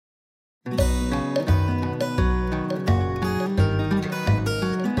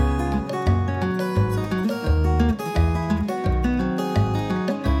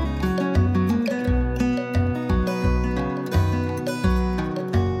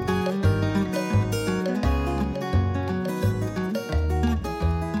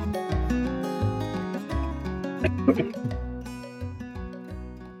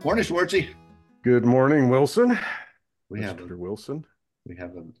Morning, Schwartzy. Good morning, Wilson. We have a, Mr. Wilson. we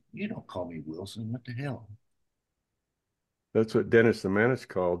have a, you don't call me Wilson. What the hell? That's what Dennis the Menace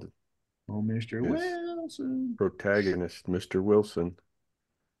called Oh, Mr. his Wilson. protagonist, Mr. Wilson.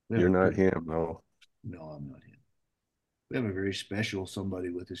 We have You're a not pretty, him, though. no, I'm not him. We have a very special somebody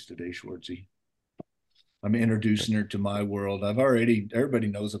with us today, Schwartzy. I'm introducing her to my world. Everybody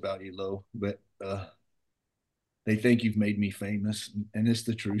knows about you, Lo, but they think you've made me famous, and it's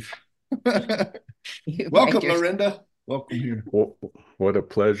the truth. You've made Welcome, yourself. Lorinda. Welcome here. What a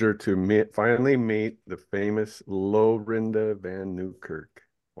pleasure to finally meet the famous Lorinda Van Newkirk.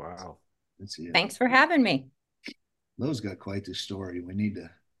 Wow. Let's see. Thanks for having me. Lo's got quite the story. We need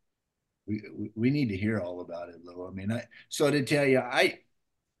to hear all about it, Lo. I mean, so to tell you, I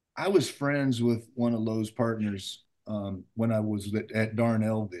was friends with one of Lowe's partners when I was at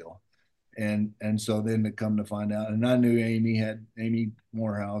Darnellville, and so then to come to find out, and I knew Amy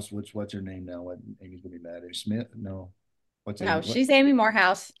Morehouse, what's her name now? What Amy's gonna be mad at Smith? No, what's No, Amy? What? she's Amy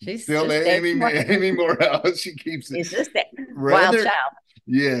Morehouse. She's Still just Amy Morehouse. Amy Morehouse. She keeps it She's just a wild rather. child.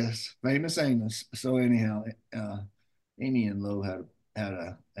 Yes, famous Amos. So anyhow, Amy and Lowe had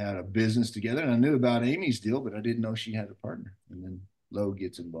a business together, and I knew about Amy's deal, but I didn't know she had a partner. And then Lowe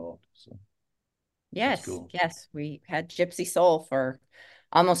gets involved, so that's Yes, cool. yes. We had Gypsy Soul for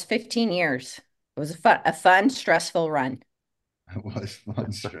almost 15 years. It was a fun, stressful run. It was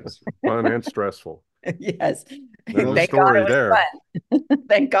fun, stressful. Fun and stressful. Yes. There's a Thank God story it was there. fun.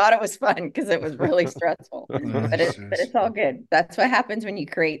 Thank God it was fun because it was really stressful. But That's it's all stressful. good. That's what happens when you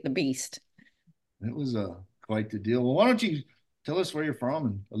create the beast. It was quite the deal. Well, why don't you tell us where you're from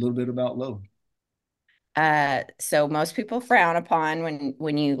and a little bit about Lowe? So most people frown upon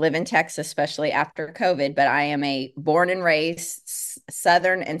when you live in Texas, especially after COVID, but I am a born and raised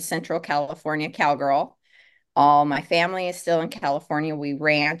Southern and Central California cowgirl. All my family is still in California. We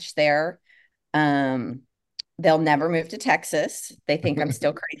ranch there. Um, they'll never move to Texas. They think I'm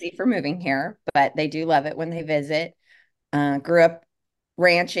still crazy for moving here, but they do love it when they visit. Grew up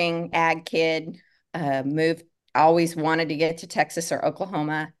ranching, ag kid, moved, always wanted to get to Texas or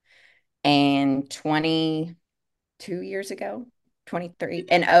Oklahoma. And 22 years ago, 23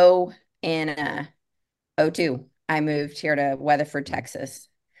 and in '02, I moved here to Weatherford, Texas.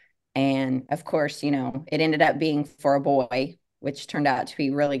 And of course, it ended up being for a boy, which turned out to be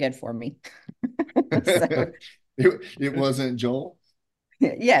really good for me. So It wasn't Joel.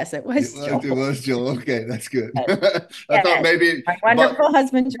 yes, it was It Joel. was Joel. Okay, that's good. Yes, I thought yes. maybe, My but wonderful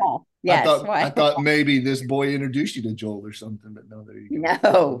husband Joel. Yes, I why? thought maybe this boy introduced you to Joel or something, but no, there you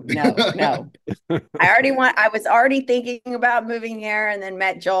No, no, go. no. I was already thinking about moving here and then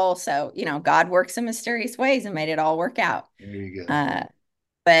met Joel. So, God works in mysterious ways and made it all work out. There you go. Uh,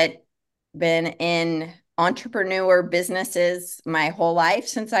 but been in entrepreneur businesses my whole life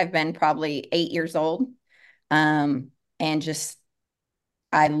since I've been probably 8 years old. Um, and just,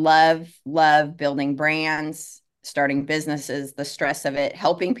 I love building brands, starting businesses, the stress of it,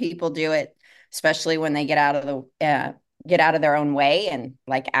 helping people do it, especially when they get out of their own way and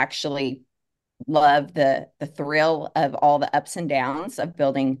like actually love the thrill of all the ups and downs of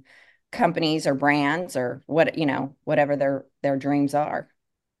building companies or brands or whatever their dreams are.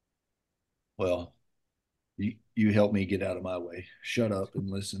 Well, you help me get out of my way. Shut up and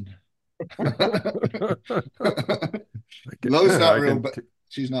listen. Lowe's not I real, can, but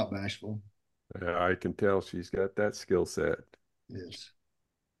she's not bashful. I can tell she's got that skill set. Yes,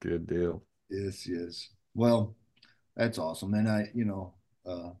 Good deal. yes. Well, that's awesome. And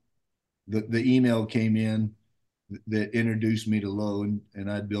the email came in that introduced me to Lowe,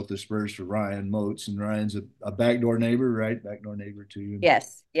 and I'd built the Spurs for Ryan Moats, and Ryan's a backdoor neighbor, right? Backdoor neighbor to you.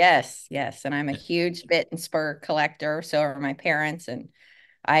 Yes, yes, yes. And I'm a huge bit and spur collector. So are my parents. And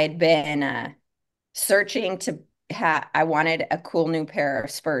I had been searching I wanted a cool new pair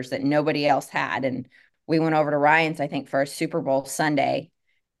of Spurs that nobody else had. And we went over to Ryan's, I think, for a Super Bowl Sunday.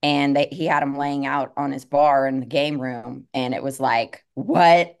 And he had them laying out on his bar in the game room. And it was like,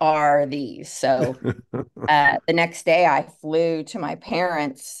 what are these? So the next day I flew to my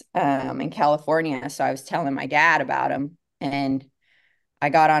parents in California. So I was telling my dad about them. And I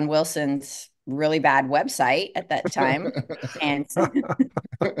got on Wilson's really bad website at that time. And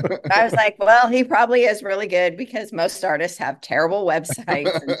I was like, well, he probably is really good because most artists have terrible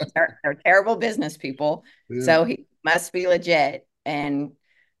websites and they're terrible business people. Yeah. So he must be legit. And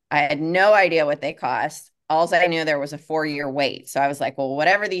I had no idea what they cost. All I knew there was a 4-year wait. So I was like, well,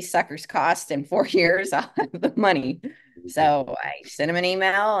 whatever these suckers cost in 4 years, I'll have the money. So I sent him an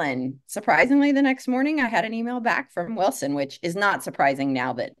email, and surprisingly, the next morning I had an email back from Wilson, which is not surprising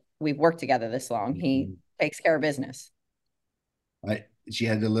now that we've worked together this long. He takes care of business. she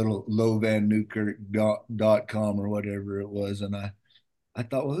had the little Lo Van Newkirk dot com or whatever it was, and I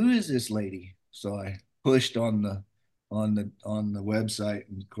thought, well, who is this lady? So I pushed on the website,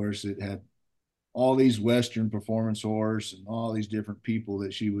 and of course it had all these Western performance horse and all these different people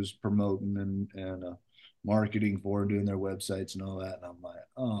that she was promoting and marketing for, doing their websites and all that. And I'm like,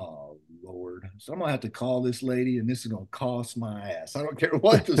 oh Lord. So I'm gonna have to call this lady, and this is gonna cost my ass. I don't care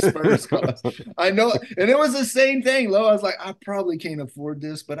what the Spurs cost. I know, and it was the same thing, Lo. I was like, I probably can't afford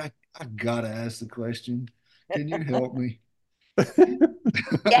this, but I gotta ask the question. Can you help me?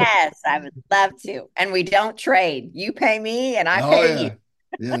 Yes, I would love to. And we don't trade. You pay me and I Oh pay you.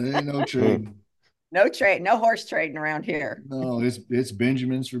 yeah. Yeah, there ain't no Hmm. trade. No trade, no horse trading around here. No, it's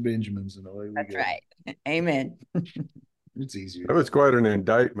Benjamins for Benjamins, and away we That's go. right. Amen. It's easier That was that quite way. an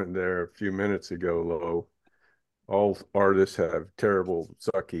indictment there a few minutes ago, Lo. All artists have terrible,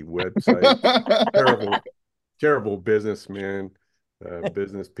 sucky websites, terrible, terrible businessmen,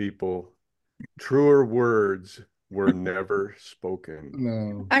 business people. Truer words were never spoken.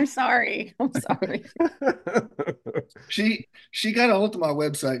 No. I'm sorry. I'm sorry. She got a hold of my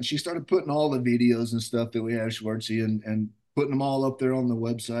website, and she started putting all the videos and stuff that we have, Schwartzy, and putting them all up there on the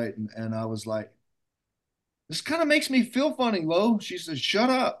website. And I was like, this kind of makes me feel funny, Lo. She says, shut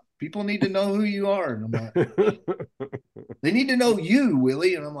up. People need to know who you are. And I'm like, they need to know you,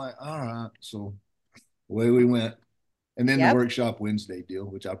 Willie. And I'm like, all right. So away we went. And then the Yep. workshop Wednesday deal,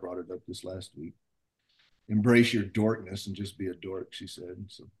 which I brought it up this last week. Embrace your dorkness and just be a dork, she said.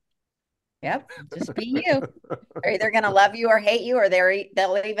 So Yep. Just be you. They're either going to love you or hate you, or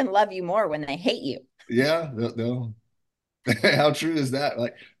they'll even love you more when they hate you. yeah, they'll how true is that?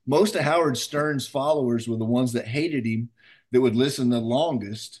 Like most of Howard Stern's followers were the ones that hated him, that would listen the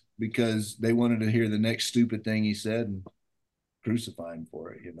longest because they wanted to hear the next stupid thing he said and crucify him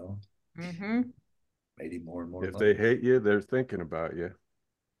for it, Mm-hmm. Made him more and more If money. they hate you, they're thinking about you.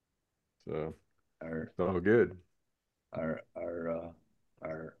 So Our it's all good. our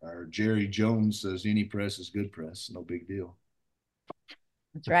Jerry Jones says any press is good press, no big deal.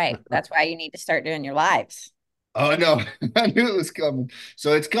 That's right. That's why you need to start doing your lives. Oh no, I knew it was coming.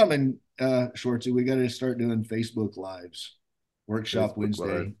 So it's coming, Schwartzy. We got to start doing Facebook lives. Workshop Facebook Live.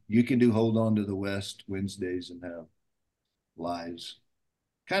 Wednesday. You can do Hold On to the West Wednesdays and have lives.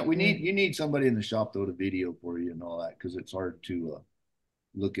 We need Mm. you need somebody in the shop though to video for you and all that, because it's hard to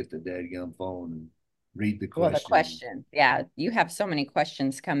look at the dadgum phone and read the Well, the questions. question, yeah, you have so many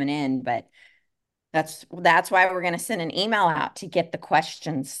questions coming in, but that's why we're going to send an email out to get the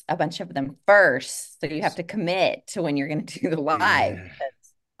questions, a bunch of them first. So you have to commit to when you're going to do the live. Yeah,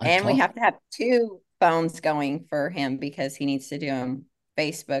 I And we talked. have to have two phones going for him because he needs to do them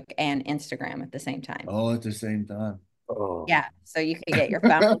Facebook and Instagram at the same time. Oh, at the same time. Oh, Yeah. So you could get your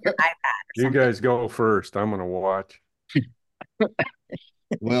phone, your iPad or you something. guys go first. I'm gonna watch.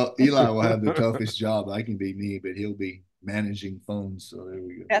 Well, Eli will have the toughest job. I can be me, but he'll be managing phones. So there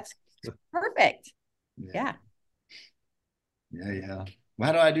we go. That's perfect. Yeah, Yeah. yeah. Well,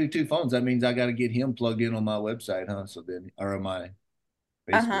 how do I do two phones? That means I got to get him plugged in on my website, huh? So then, or on my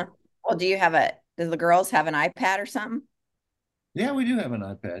Facebook. Uh-huh. Well, do the girls have an iPad or something? Yeah, we do have an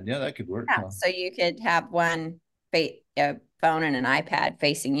iPad. Yeah, that could work, Yeah. huh? So you could have one a phone and an iPad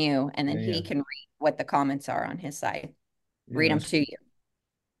facing you, and then Yeah, yeah, he can read what the comments are on his side. yeah. Read them That's to cool. you.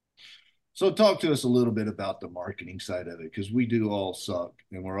 So talk to us a little bit about the marketing side of it, because we do all suck,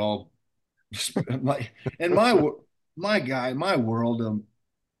 and we're all like, and my world,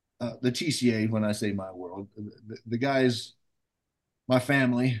 the TCA. When I say my world, the guys, my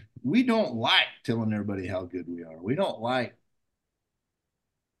family, we don't like telling everybody how good we are. We don't like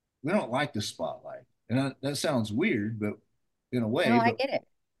the spotlight, and that sounds weird, but in a No, way, I but get it.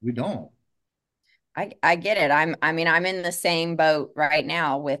 we don't. I get it. I'm in the same boat right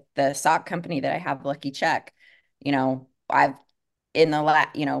now with the sock company that I have, Lucky Chuck. You know, I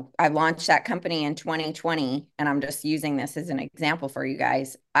launched that company in 2020, and I'm just using this as an example for you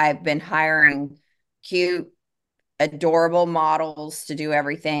guys. I've been hiring cute, adorable models to do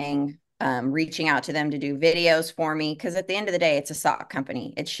everything, reaching out to them to do videos for me. Because at the end of the day, it's a sock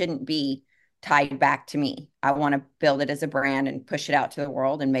company. It shouldn't be tied back to me. I want to build it as a brand and push it out to the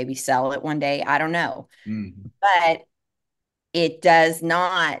world and maybe sell it one day. I don't know. Mhm. But it does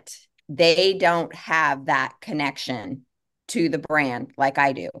not, they don't have that connection to the brand like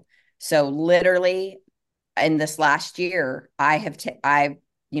I do. So literally in this last year, I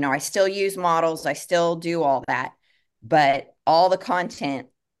still use models, I still do all that, but all the content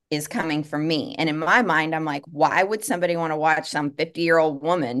is coming from me. And in my mind, I'm like, why would somebody want to watch some 50-year-old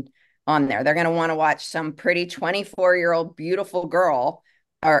woman on there? They're going to want to watch some pretty 24-year-old beautiful girl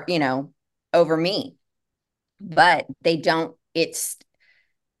or, over me. But they don't,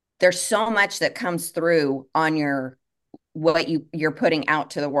 there's so much that comes through on what you're putting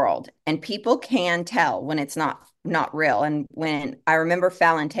out to the world, and people can tell when it's not real. And when I remember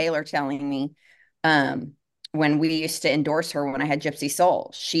Fallon Taylor telling me, when we used to endorse her when I had Gypsy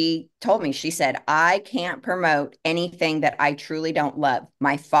Soul, she told me, she said, I can't promote anything that I truly don't love.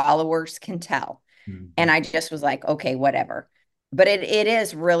 My followers can tell. Mm-hmm. And I just was like, okay, whatever. But it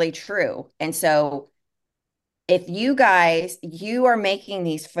is really true. And so if you are making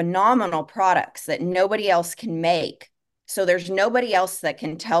these phenomenal products that nobody else can make. So there's nobody else that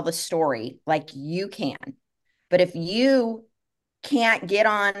can tell the story like you can. But if you can't get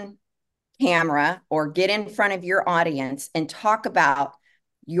on camera or get in front of your audience and talk about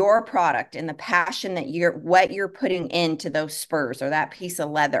your product and the passion that what you're putting into those spurs or that piece of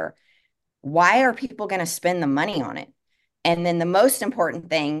leather, why are people going to spend the money on it? And then the most important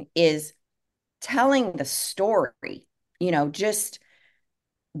thing is telling the story, just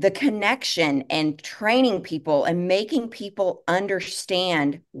the connection and training people and making people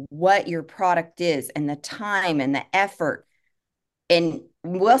understand what your product is and the time and the effort. And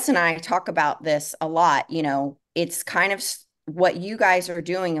Wilson and I talk about this a lot. It's kind of what you guys are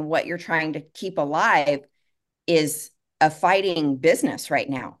doing and what you're trying to keep alive is a fighting business right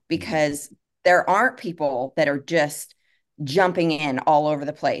now, because there aren't people that are just jumping in all over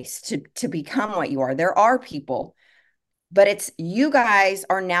the place to become what you are. There are people, but it's you guys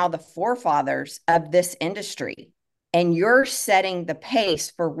are now the forefathers of this industry, and you're setting the pace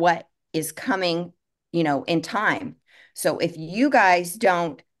for what is coming, in time. So if you guys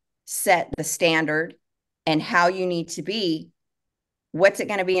don't set the standard and how you need to be, what's it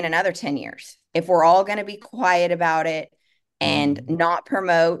going to be in another 10 years? If we're all going to be quiet about it and not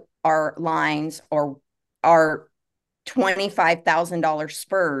promote our lines or our $25,000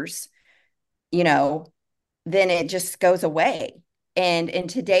 spurs, then it just goes away. And in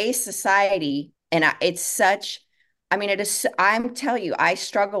today's society, and it's such, it is, I'm telling you, I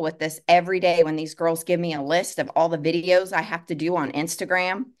struggle with this every day when these girls give me a list of all the videos I have to do on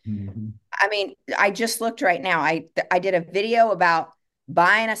Instagram. Mm-hmm. I just looked right now. I did a video about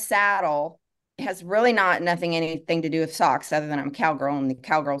buying a saddle. It has really anything to do with socks, other than I'm a cowgirl and the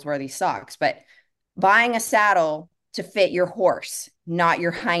cowgirls wear these socks, but buying a saddle to fit your horse, not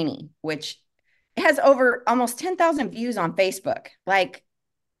your hiney, which has over almost 10,000 views on Facebook.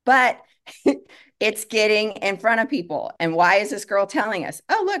 But it's getting in front of people. And why is this girl telling us,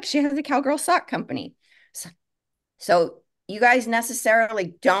 oh, look, she has a cowgirl sock company. So you guys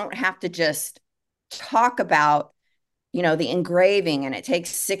necessarily don't have to just talk about, the engraving, and it takes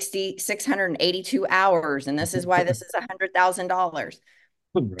 682 hours. And this is why this is $100,000.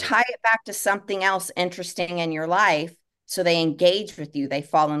 Right. Tie it back to something else interesting in your life. So they engage with you, they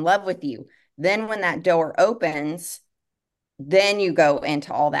fall in love with you. Then when that door opens, then you go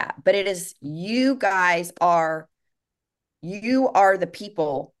into all that. But it is, you are the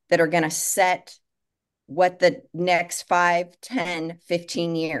people that are going to set what the next 5, 10,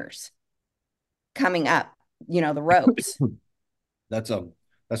 15 years coming up, the ropes. That's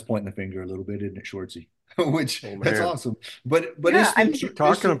pointing the finger a little bit, isn't it, Shortsy? Which that's man. awesome. But Yeah, Is she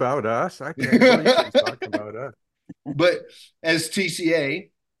talking about us? I can't believe she's talking about us. But as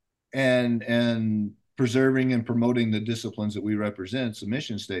TCA and preserving and promoting the disciplines that we represent, it's a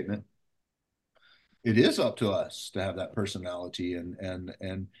mission statement. It is up to us to have that personality, and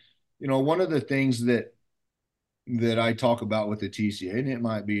one of the things that I talk about with the TCA, and it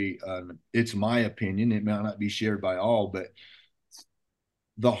might be it's my opinion, it might not be shared by all, but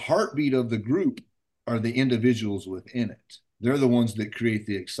the heartbeat of the group are the individuals within it. They're the ones that create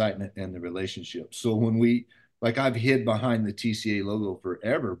the excitement and the relationship. So when I've hid behind the TCA logo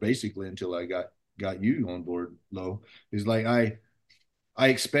forever, basically until I got you on board, Lo, is like I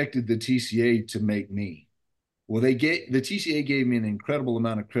expected the TCA to make me. Well, the TCA gave me an incredible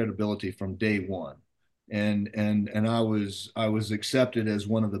amount of credibility from day one. And I was accepted as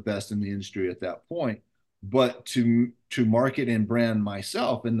one of the best in the industry at that point. But to market and brand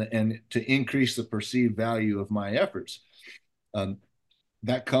myself and to increase the perceived value of my efforts,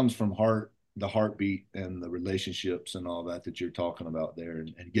 that comes from the heartbeat and the relationships and all that you're talking about there,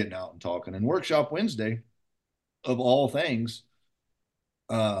 and getting out and talking. And Workshop Wednesday, of all things,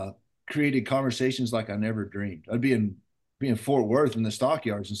 created conversations like I never dreamed. I'd be in Fort Worth in the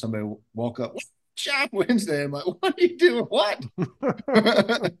stockyards, and somebody would walk up, Shop Wednesday. I'm like, what are you doing? What?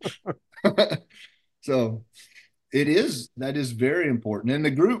 So that is very important. And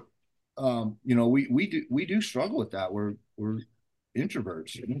the group, we do struggle with that. We're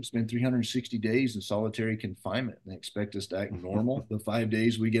introverts. Spend 360 days in solitary confinement and they expect us to act normal the 5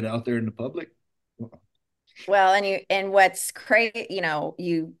 days we get out there in the public. Well, and what's crazy,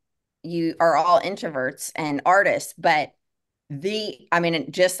 you are all introverts and artists, but I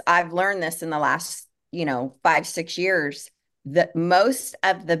mean, just I've learned this in the last, 5, 6 years, that most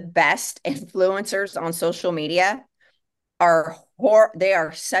of the best influencers on social media they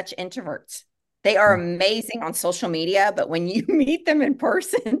are such introverts. They are amazing on social media, but when you meet them in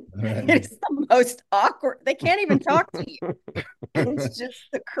person, Right. it's the most awkward. They can't even talk to you. It's just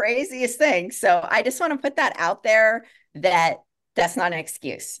the craziest thing. So I just want to put that out there, that that's not an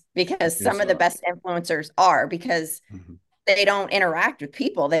excuse, because some It's of the not. best influencers are, because Mhm. they don't interact with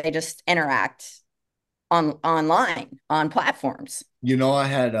people. They just interact online on platforms. I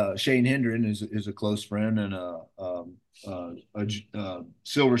had Shane Hendren is a close friend and a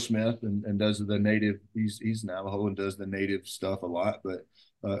silversmith and does the native. He's Navajo and does the native stuff a lot, but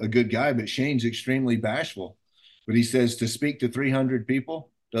a good guy. But Shane's extremely bashful. But he says to speak to 300 people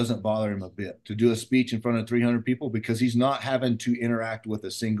doesn't bother him a bit. To do a speech in front of 300 people, because he's not having to interact with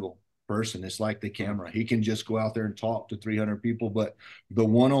a single person. It's like the camera. He can just go out there and talk to 300 people, but the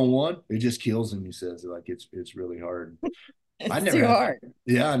one-on-one, it just kills him. He says like it's really hard. I It's never too had, hard.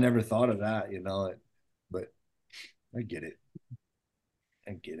 yeah, I never thought of that, but I get it.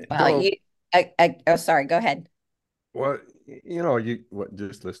 I get it. Well, So, oh, sorry, go ahead. what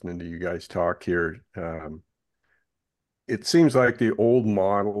just listening to you guys talk here, it seems like the old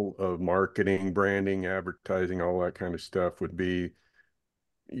model of marketing, branding, advertising, all that kind of stuff would be,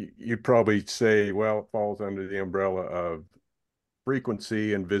 you'd probably say, well, it falls under the umbrella of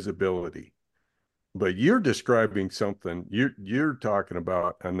frequency and visibility. But you're describing something, you're talking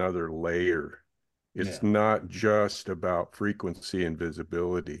about another layer. It's Yeah. not just about frequency and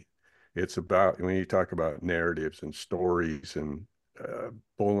visibility. It's about, when you talk about narratives and stories and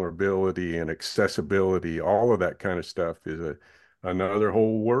vulnerability and accessibility, all of that kind of stuff is another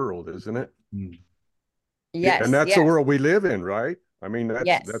whole world, isn't it? Mm. And Yes, that's the yes, world we live in, right? I mean, that's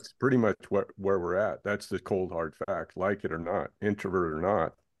yes. that's pretty much where we're at. That's the cold hard fact, like it or not, introvert or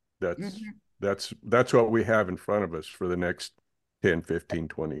not. That's Mhm. that's what we have in front of us for the next 10, 15,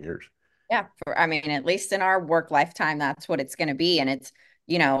 20 years. Yeah, I mean, at least in our work lifetime, that's what it's going to be. And it's,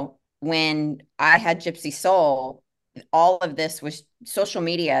 when I had Gypsy Soul, all of this was social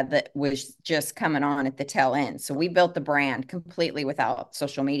media that was just coming on at the tail end. So we built the brand completely without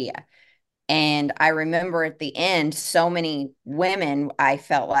social media. And I remember at the end, so many women, I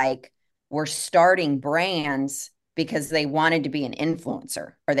felt like, were starting brands because they wanted to be an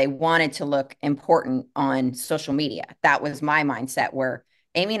influencer or they wanted to look important on social media. That was my mindset, where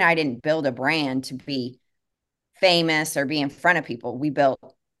Amy and I didn't build a brand to be famous or be in front of people.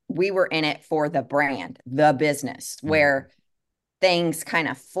 We were in it for the brand, the business, Mhm. where things kind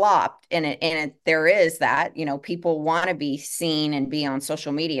of flopped, there is that, people want to be seen and be on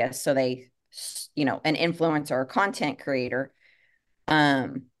social media, so they, an influencer or content creator,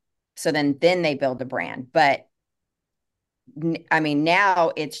 um so then they build a brand. But I mean,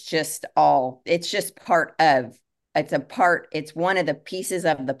 now it's just it's one of the pieces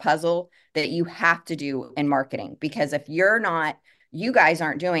of the puzzle that you have to do in marketing, because if you guys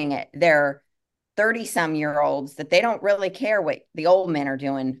aren't doing it, they're 30-some-year-olds that they don't really care what the old men are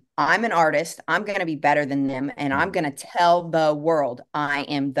doing. I'm an artist. I'm going to be better than them. And I'm Mhm. going to tell the world I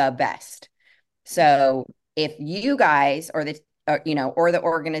am the best. So if you guys or the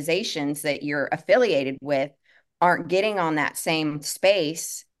organizations that you're affiliated with aren't getting on that same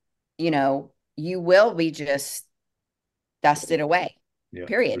space, you will be just dusted away, Yeah.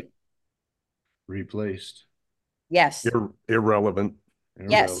 period. Replaced. Yes. Irrelevant.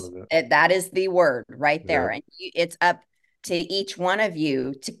 Yes, Irrelevant. that is the word right there. Yeah. And it's up to each one of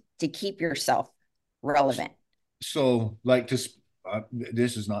you to keep yourself relevant. So, like,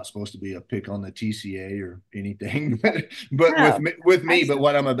 this is not supposed to be a pick on the TCA or anything, but No, with me. But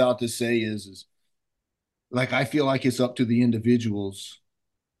what absolutely. I'm about to say is like I feel like it's up to the individuals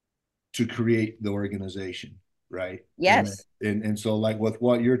to create the organization, right? Yes. And so like with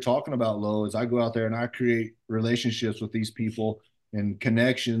what you're talking about, Lo, is I go out there and I create relationships with these people and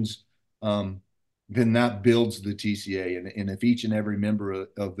connections. Then that builds the TCA. And if each and every member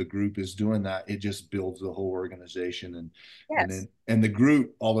of the group is doing that, it just builds the whole organization. Yes. And the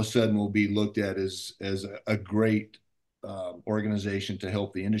group all of a sudden will be looked at as a great organization to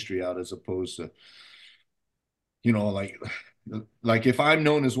help the industry out, as opposed to, you know, like if I'm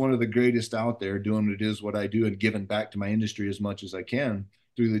known as one of the greatest out there doing it is what I do and giving back to my industry as much as I can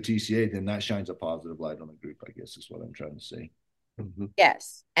through the TCA, then that shines a positive light on the group, I guess is what I'm trying to say. Mhm.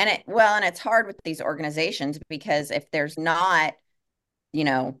 Yes. And it's hard with these organizations, because if there's not, you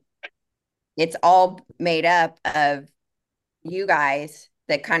know, it's all made up of you guys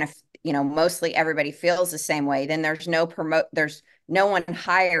that kind of, mostly everybody feels the same way, then there's no one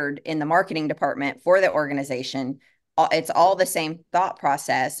hired in the marketing department for the organization. It's all the same thought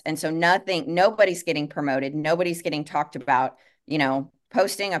process. And so nobody's getting promoted. Nobody's getting talked about.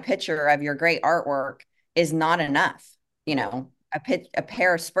 Posting a picture of your great artwork is not enough. A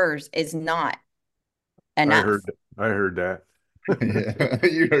pair of Spurs is not I enough. heard I heard that. Yeah,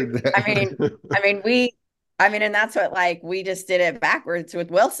 you heard I mean, that. and that's what, like, we just did it backwards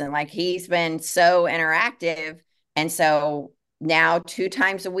with Wilson. Like, he's been so interactive. And so now 2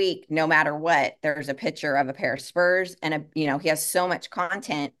 times a week, no matter what, there's a picture of a pair of Spurs he has so much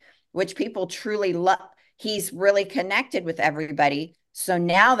content, which people truly love. He's really connected with everybody. So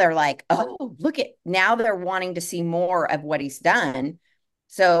now they're like, oh, now they're wanting to see more of what he's done.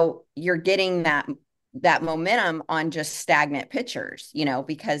 So you're getting that momentum on just stagnant pictures,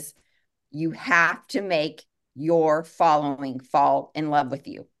 because you have to make your following fall in love with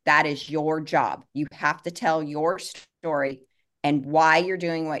you. That is your job. You have to tell your story and why you're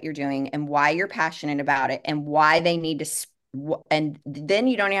doing what you're doing and why you're passionate about it and why they need to. And then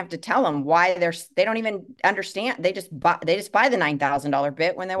you don't have to tell them why they don't even understand. They just buy the $9,000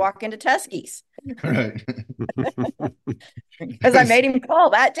 bit when they walk into Tuskegee. Right. Because I made him call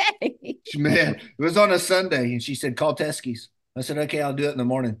that day. Man, it was on a Sunday, and she said, "Call Teskey's." I said, "Okay, I'll do it in the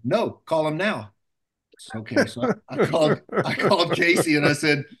morning." No, call him now. Okay, so I called Casey and I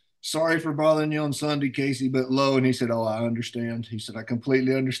said, "Sorry for bothering you on Sunday, Casey, but Lo." And he said, "Oh, I understand." He said, "I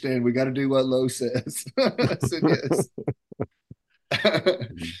completely understand. We got to do what Lo says." I said, "Yes."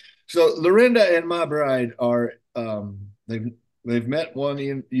 So Lorinda and my bride are they've met one.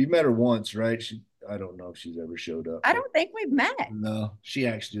 You met her once, right? I don't know if she's ever showed up. I don't think we've met. No, she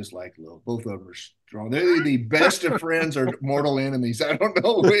acts just like Lo. Both of them are strong. They're the best of friends or mortal enemies. I don't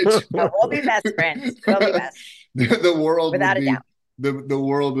know which. No, we'll be best friends. We'll be best. The world without would a be doubt. the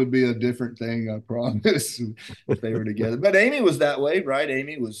world would be a different thing, I promise, if they were together. But Amy was that way, right?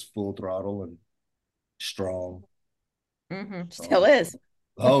 Amy was full throttle and strong. Still is.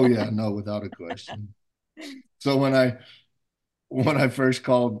 Oh yeah, no, without a question. So when I first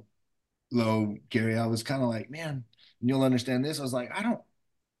called Lo, Cary, I was kind of like, man, you'll understand this. I was like,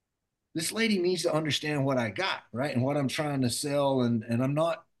 this lady needs to understand what I got, right? And what I'm trying to sell. And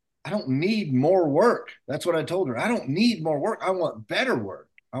I don't need more work. That's what I told her. I don't need more work. I want better work.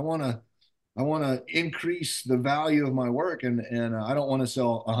 I want to increase the value of my work. And I don't want to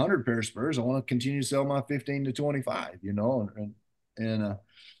sell 100 pair of Spurs. I want to continue to sell my 15 to 25, and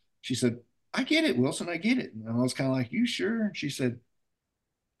she said, "I get it, Wilson. I get it." And I was kind of like, "You sure?" And she said,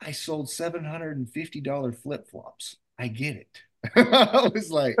 "I sold $750 flip flops. I get it." I was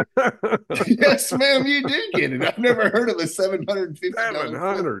like, "Yes, ma'am, you do get it. I've never heard of a $750.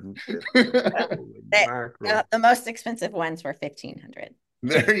 750. Holy mackerel. The most expensive ones were $1,500.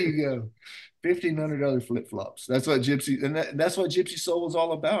 There you go. $1,500 flip flops. That's what that's what Gypsy Soul was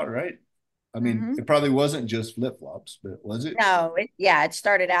all about, right? I mean, it probably wasn't just flip flops, but was it? No, it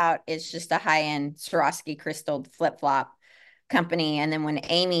started out as just a high-end Swarovski crystal flip-flop company. And then when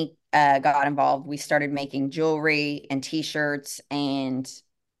Amy got involved, we started making jewelry and t-shirts, and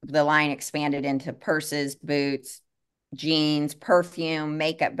the line expanded into purses, boots, jeans, perfume,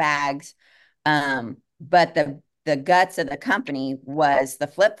 makeup bags. But the guts of the company was the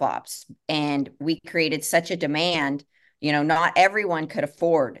flip-flops. And we created such a demand. Not everyone could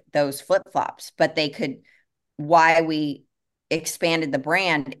afford those flip-flops, but they could. Why we expanded the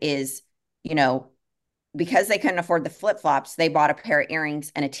brand is, because they couldn't afford the flip-flops, they bought a pair of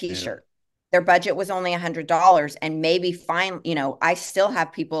earrings and a t-shirt. Yeah. Their budget was only $100, and maybe I still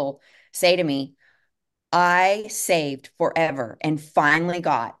have people say to me, "I saved forever and finally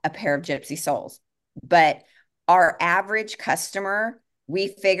got a pair of Gypsy Souls." But our average customer, we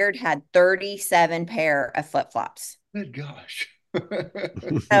figured, had 37 pair of flip-flops. Good gosh.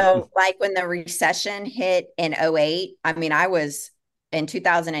 So, like, when the recession hit in 2008, in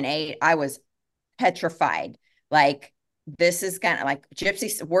 2008, I was petrified. Like, this is gonna, like,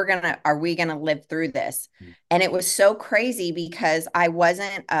 Gypsy, are we gonna live through this? And it was so crazy because I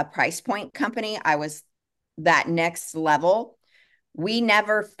wasn't a price point company. I was that next level. We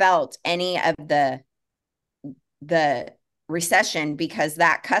never felt any of the recession because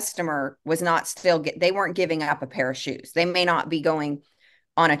that customer was not they weren't giving up a pair of shoes. They may not be going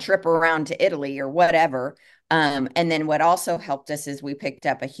on a trip around to Italy or whatever. And then what also helped us is we picked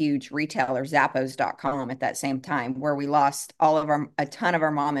up a huge retailer, Zappos.com, at that same time, where we lost a ton of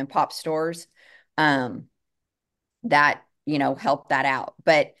our mom and pop stores. That, helped that out.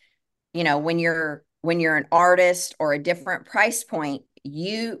 But, when you're an artist or a different price point,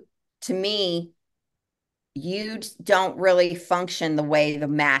 to me, you don't really function the way the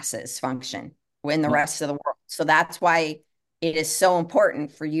masses function in the rest of the world. So that's why it is so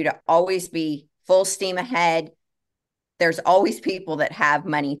important for you to always be full steam ahead. There's always people that have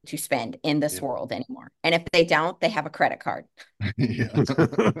money to spend in this world anymore. And if they don't, they have a credit card.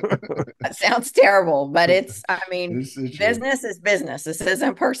 That sounds terrible, but I mean, business is business. This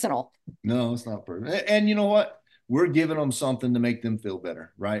isn't personal. No, it's not personal. And you know what? We're giving them something to make them feel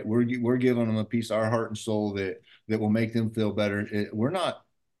better, right? We're giving them a piece of our heart and soul that will make them feel better. We're not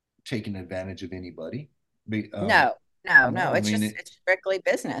taking advantage of anybody. No. It's strictly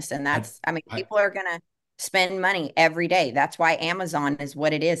business. And people are going to spend money every day. That's why Amazon is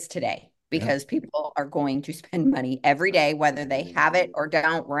what it is today, because people are going to spend money every day, whether they have it or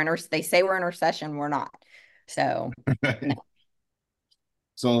don't. They say we're in recession. We're not. So, no.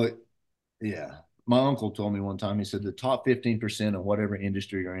 So, yeah. My uncle told me one time, he said the top 15% of whatever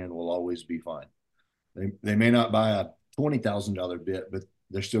industry you're in will always be fine. They may not buy a $20,000 bit, but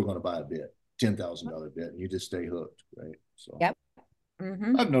they're still going to buy a bit, $10,000 bit, and you just stay hooked, right? So yep.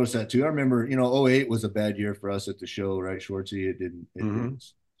 I've noticed that too. I remember, 08 was a bad year for us at the show, right, Schwartzy? It didn't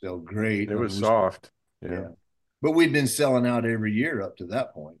sell great. It was soft. Yeah. But we'd been selling out every year up to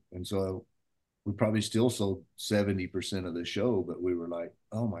that point. And so we probably still sold 70% of the show, but we were like,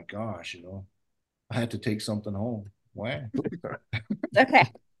 oh my gosh, I had to take something home. Wow.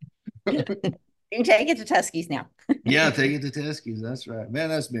 Okay. You can take it to Tuskie's now. Yeah, take it to Tuskie's. That's right. Man,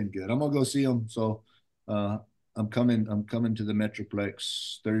 that's been good. I'm gonna go see them. So I'm coming to the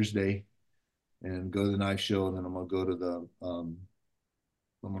Metroplex Thursday and go to the knife show, and then I'm gonna go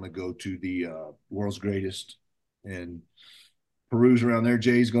to the World's Greatest and peruse around there.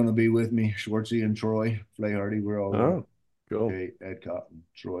 Jay's gonna be with me, Schwartzy and Troy, Flay Hardy. We're all cool. Jay, Adcott, and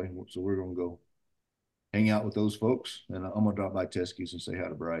Troy. So we're gonna go hang out with those folks, and I'm gonna drop by Tuskie's and say hi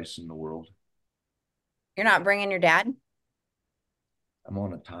to Bryce and the world. You're not bringing your dad? I'm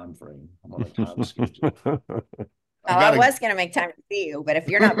on a time frame. I'm on a time schedule. I was going to make time to see you, but if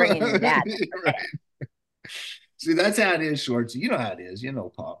you're not bringing your dad. Right. See, that's how it is, Schwartz. You know how it is.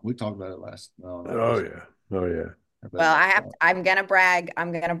 Pop. We talked about it last. Yeah. Well, I'm going to brag.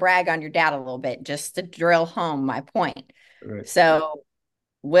 I'm going to brag on your dad a little bit just to drill home my point. Right. So,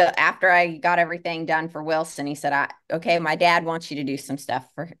 after I got everything done for Wilson, he said, okay, my dad wants you to do some stuff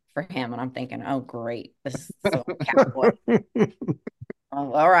for him. And I'm thinking, oh, great. This is so cowboy.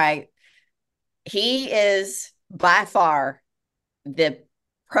 All right. He is by far the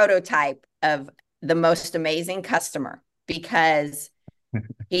prototype of the most amazing customer, because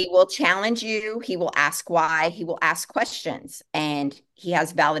he will challenge you. He will ask why. He will ask questions, and he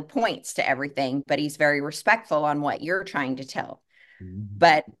has valid points to everything, but he's very respectful on what you're trying to tell.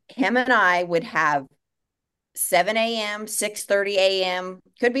 But him and I would have 7 a.m., 6:30 a.m.,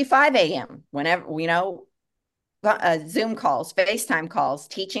 could be 5 a.m., whenever, Zoom calls, FaceTime calls,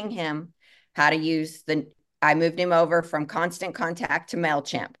 teaching him how to use I moved him over from Constant Contact to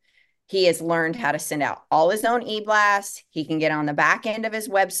MailChimp. He has learned how to send out all his own e-blasts. He can get on the back end of his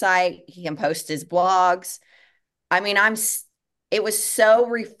website. He can post his blogs. I mean, it was so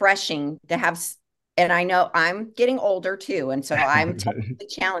refreshing to have. And I know I'm getting older too. And so I'm totally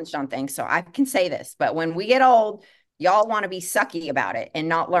challenged on things. So I can say this, but when we get old, y'all want to be sucky about it and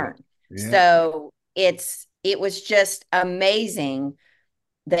not learn. Yeah. So it was just amazing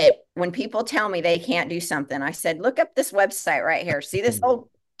that when people tell me they can't do something, I said, look up this website right here. See this old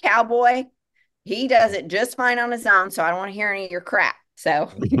cowboy? He does it just fine on his own. So I don't want to hear any of your crap.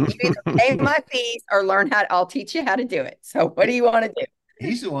 So you either pay my fees or I'll teach you how to do it. So what do you want to do?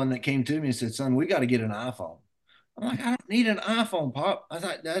 He's the one that came to me and said, son, we got to get an iPhone. I'm like, I don't need an iPhone, Pop. I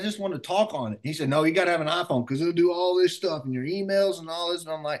thought, I just want to talk on it. He said, no, you got to have an iPhone because it'll do all this stuff and your emails and all this.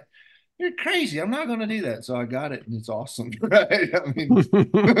 And I'm like, you're crazy. I'm not going to do that. So I got it, and it's awesome. Right? I mean,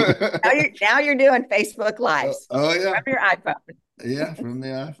 now you're doing Facebook Lives. Oh yeah, from your iPhone. Yeah, from the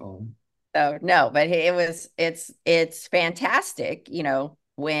iPhone. So no, but it's fantastic.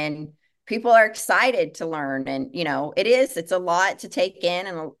 When people are excited to learn, and it's a lot to take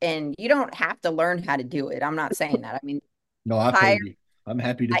in, and you don't have to learn how to do it. I'm not saying that. I mean, no, I'm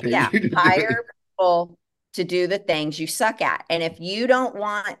happy to pay you. Hire people to do the things you suck at, and if you don't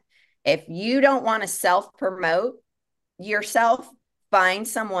want to self-promote yourself, find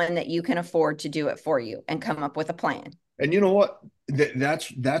someone that you can afford to do it for you and come up with a plan. And you know what?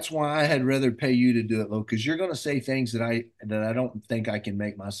 That's why I had rather pay you to do it, Lo, because you're going to say things that I don't think I can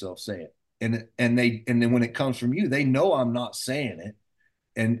make myself say it. And then when it comes from you, they know I'm not saying it.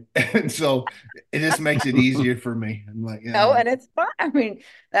 And so it just makes it easier for me. I'm like, yeah. No, and it's fine. I mean,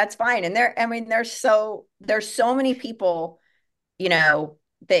 that's fine. And there's so many people,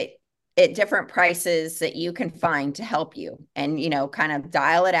 that at different prices that you can find to help you, and kind of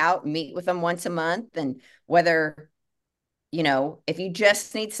dial it out, meet with them once a month, and whether if you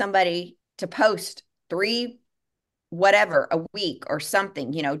just need somebody to post three, whatever, a week or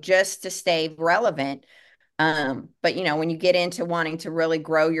something, just to stay relevant. But when you get into wanting to really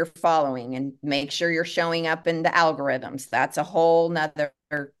grow your following and make sure you're showing up in the algorithms, that's a whole nother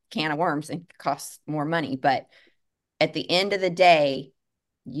can of worms and costs more money. But at the end of the day,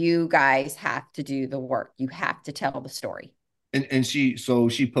 you guys have to do the work. You have to tell the story. And she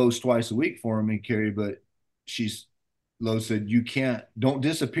posts twice a week for me, Cary, but she's Lo said, you can't, don't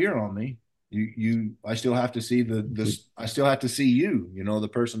disappear on me. I still have to see I still have to see you, the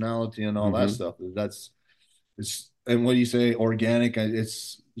personality and all that stuff. And what do you say, organic?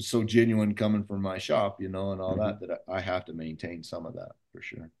 It's so genuine coming from my shop, and all that I have to maintain some of that for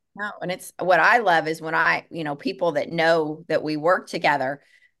sure. No, and it's what I love is when people that know that we work together,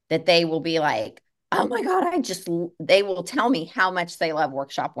 that they will be like, oh my God, they will tell me how much they love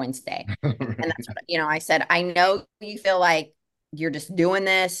Workshop Wednesday. Right. And that's what, I said, I know you feel like you're just doing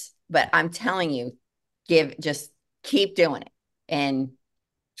this, but I'm telling you, just keep doing it. And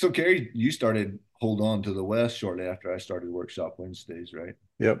so, Cary, you started Hold On to the West shortly after I started Workshop Wednesdays, right?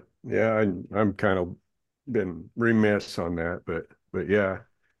 Yep. Yeah. I'm kind of been remiss on that, but yeah,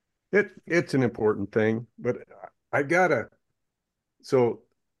 it's an important thing, but so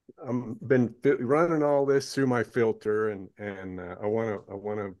I'm been running all this through my filter and I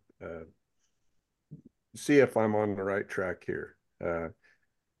want to see if I'm on the right track here.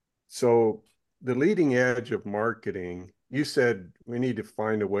 So the leading edge of marketing, you said we need to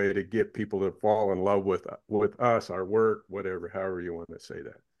find a way to get people to fall in love with us, our work, whatever, however you want to say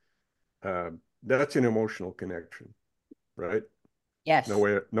that. That's an emotional connection, right? Yes. No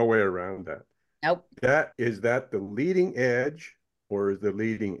way around that. Nope. Is that the leading edge, or is the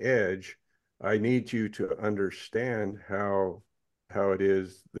leading edge? I need you to understand how it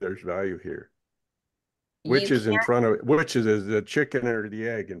is there's value here. Which is the chicken or the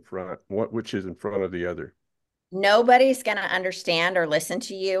egg in front? Which is in front of the other? Nobody's going to understand or listen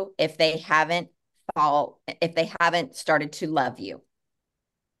to you if they haven't started to love you.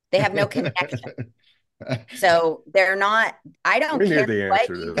 They have no connection. So they're not, I don't care what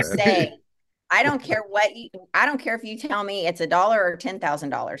you say. I don't care if you tell me it's $1 or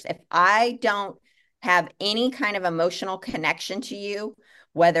 $10,000. If I don't have any kind of emotional connection to you,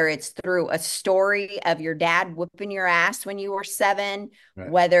 whether it's through a story of your dad whooping your ass when you were 7, right,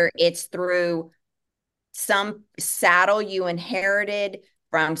 whether it's through some saddle you inherited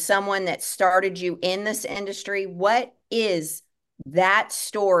from someone that started you in this industry, what is that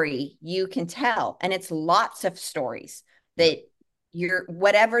story you can tell? And it's lots of stories that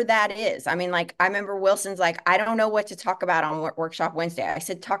whatever that is. I mean, like, I remember Wilson's like, I don't know what to talk about on Workshop Wednesday. I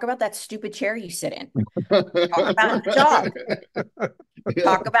said, talk about that stupid chair you sit in. Talk about the dog.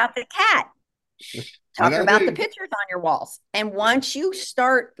 Talk about the cat. Talk about the pictures on your walls. And once you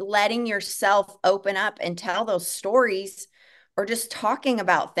start letting yourself open up and tell those stories, or just talking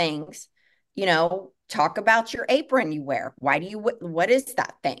about things, talk about your apron you wear. What is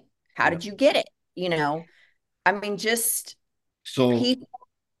that thing? How did you get it? I mean, people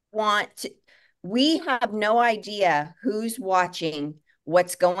we have no idea who's watching,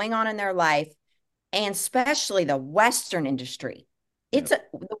 what's going on in their life, and especially the Western industry. The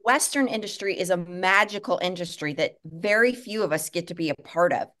Western industry is a magical industry that very few of us get to be a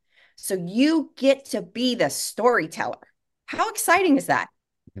part of. So you get to be the storyteller. How exciting is that?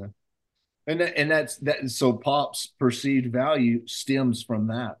 Yeah. And that's that. So Pop's perceived value stems from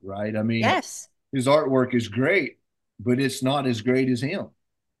that, right? I mean, yes, his artwork is great, but it's not as great as him,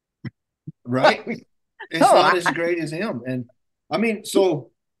 right? It's not as great as him. And I mean,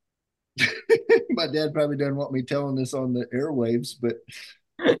 so my dad probably doesn't want me telling this on the airwaves, but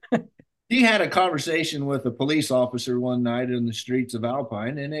he had a conversation with a police officer one night in the streets of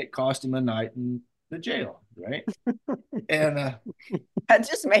Alpine, and it cost him a night in the jail, right? And that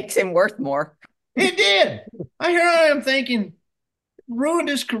just makes him worth more. It did. Here I am thinking, ruined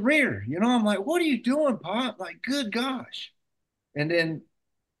his career. I'm like, what are you doing, Pop? Like, good gosh. And then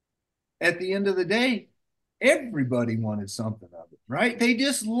at the end of the day, everybody wanted something of it, right? They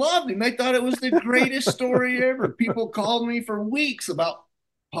just loved him. They thought it was the greatest story ever. People called me for weeks about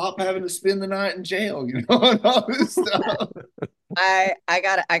Pop having to spend the night in jail, and all this stuff. I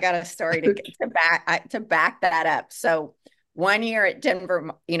got a story to back that up. So one year at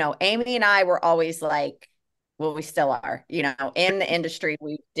Denver, Amy and I were always like, well, we still are, in the industry,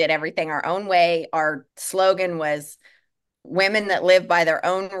 we did everything our own way. Our slogan was women that live by their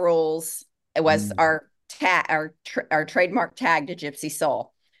own rules. It was our trademark tag to Gypsy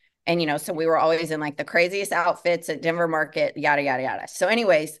Soul. And, so we were always in like the craziest outfits at Denver Market, yada, yada, yada. So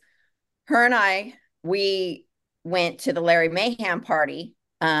anyways, her and I, we went to the Larry Mayhem party.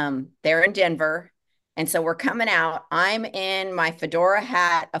 They're in Denver. And so we're coming out. I'm in my fedora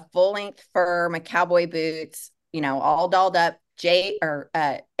hat, a full length fur, my cowboy boots, all dolled up.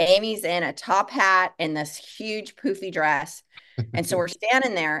 Amy's in a top hat and this huge poofy dress. And so we're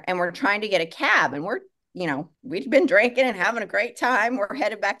standing there and we're trying to get a cab, and we'd been drinking and having a great time. We're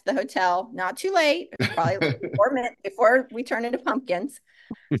headed back to the hotel, not too late, probably like 4 minutes before we turn into pumpkins.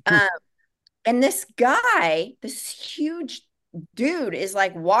 And this guy, this huge dude, is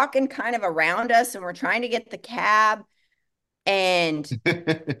like walking kind of around us, and we're trying to get the cab, and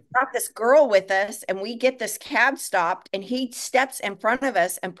got this girl with us, and we get this cab stopped, and he steps in front of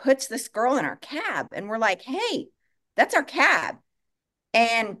us and puts this girl in our cab, and we're like, hey, that's our cab.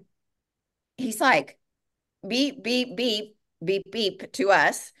 And he's like, beep, beep, beep, beep, beep to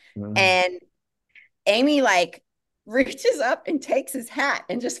us. And Amy like reaches up and takes his hat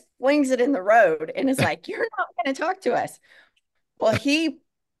and just flings it in the road and is like, you're not going to talk to us. Well, he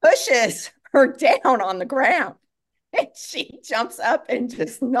pushes her down on the ground, and she jumps up and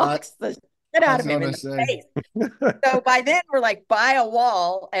just knocks the shit out of him in the face. So by then we're like by a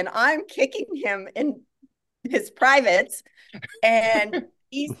wall, and I'm kicking him in his privates, and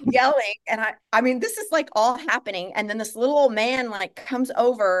he's yelling. And I mean, this is like all happening. And then this little old man like comes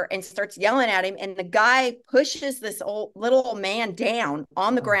over and starts yelling at him. And the guy pushes this little old man down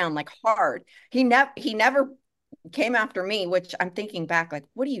on the ground, like hard. He never came after me, which I'm thinking back, like,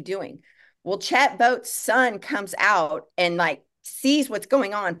 what are you doing? Well, Chet Boat's son comes out and like sees what's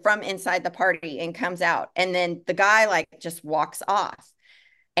going on from inside the party and comes out. And then the guy like just walks off.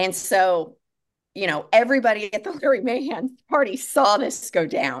 And so, everybody at the Larry Mayhem party saw this go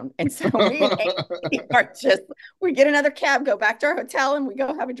down. And so me and Amy we get another cab, go back to our hotel, and we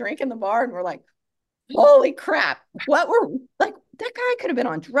go have a drink in the bar. And we're like, holy crap. That guy could have been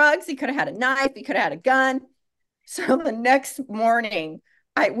on drugs. He could have had a knife. He could have had a gun. So the next morning,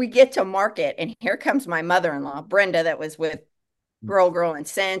 we get to market, and here comes my mother-in-law, Brenda, that was with Girl and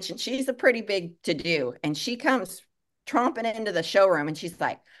Cinch, and she's a pretty big to-do. And she comes tromping into the showroom, and she's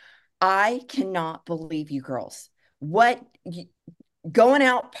like, I cannot believe you girls. Going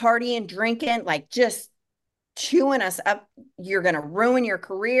out partying, drinking, like just chewing us up. You're going to ruin your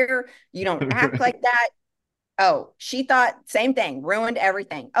career. You don't act like that. Oh, she thought same thing, ruined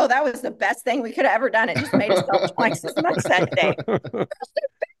everything. Oh, that was the best thing we could have ever done. It just made us sell twice as much that day.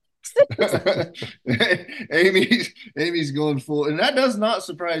 Amy's going full, and that does not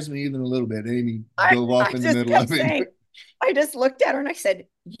surprise me even a little bit. Amy dove off in the middle of it. I just looked at her and I said,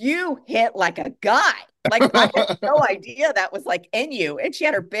 you hit like a guy. Like I had no idea that was like in you. And she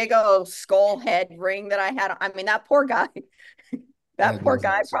had her big old skull head ring that I had. I mean, that poor guy. That poor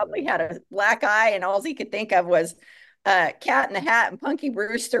guy probably had a black eye, and all he could think of was Cat in the Hat and Punky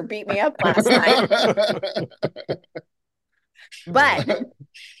Brewster beat me up last night. But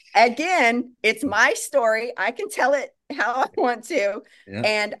again, it's my story. I can tell it how I want to. Yeah.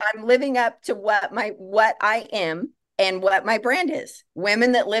 And I'm living up to what I am and what my brand is.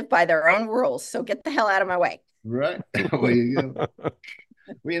 Women that live by their own rules. So get the hell out of my way. Right. Well, you go.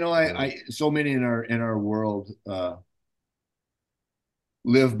 Well, I so many in our world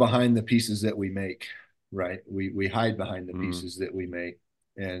live behind the pieces that we make, right? We hide behind the pieces that we make,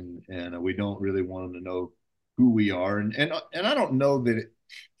 and we don't really want them to know who we are. And I don't know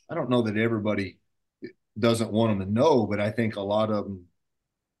that everybody doesn't want them to know, but I think a lot of them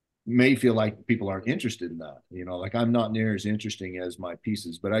may feel like people aren't interested in that. Like I'm not near as interesting as my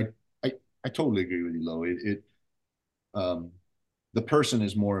pieces, but I totally agree with you, Lo. The person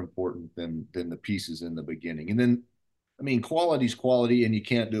is more important than the pieces in the beginning. And then, I mean, quality is quality, and you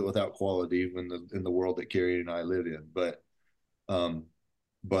can't do it without quality in the world that Cary and I live in. But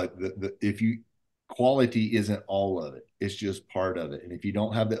quality isn't all of it. It's just part of it. And if you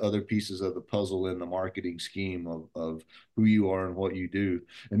don't have the other pieces of the puzzle in the marketing scheme of who you are and what you do,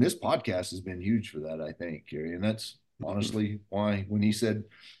 and this podcast has been huge for that, I think, Cary. And that's honestly why when he said,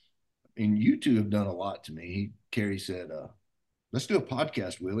 and you two have done a lot to me, Cary said, let's do a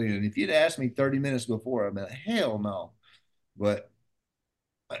podcast, Willie. And if you'd asked me 30 minutes before, I'd be like, hell no. But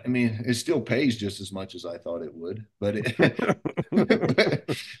I mean, it still pays just as much as I thought it would, but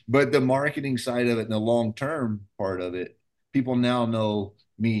but the marketing side of it and the long-term part of it, people now know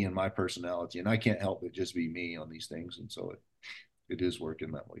me and my personality, and I can't help but just be me on these things. And so it is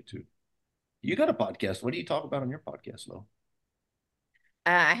working that way too. You got a podcast. What do you talk about on your podcast, Lo?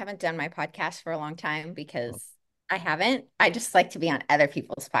 I haven't done my podcast for a long time because I haven't. I just like to be on other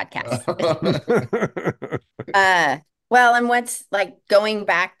people's podcasts. Well, and what's like going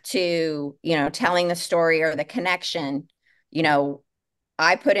back to, telling the story or the connection,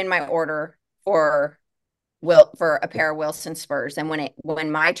 I put in my order for for a pair of Wilson Spurs. And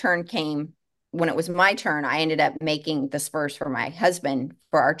when my turn came, when it was my turn, I ended up making the Spurs for my husband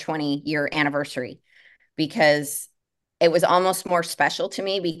for our 20-year anniversary, because it was almost more special to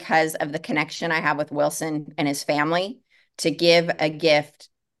me because of the connection I have with Wilson and his family, to give a gift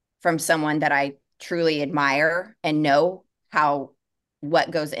from someone that I truly admire and know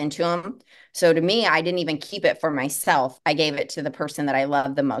what goes into them. So to me, I didn't even keep it for myself. I gave it to the person that I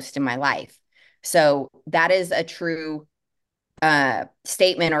love the most in my life. So that is a true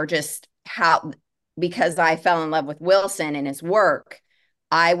statement, or just how, because I fell in love with Wilson and his work,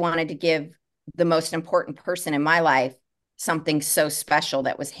 I wanted to give the most important person in my life something so special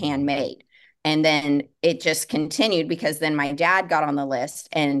that was handmade. And then it just continued, because then my dad got on the list,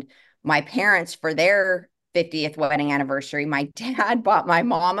 and my parents, for their 50th wedding anniversary, my dad bought my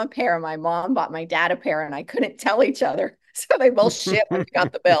mom a pair, my mom bought my dad a pair, and I couldn't tell each other. So they both shit when they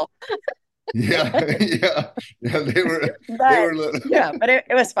got the bill. Yeah, yeah, yeah. They But were little. yeah, but it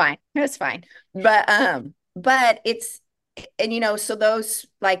was fine. It was fine. But it's, and so those,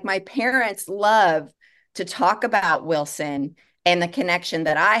 like, my parents love to talk about Wilson and the connection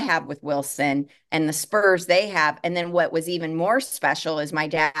that I have with Wilson and the Spurs they have. And then what was even more special is my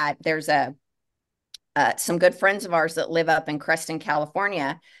dad, there's some good friends of ours that live up in Creston,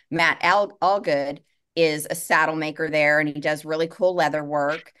 California. Matt Allgood is a saddle maker there, and he does really cool leather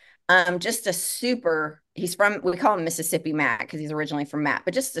work. Just a super, he's from, we call him Mississippi Matt because he's originally from Matt,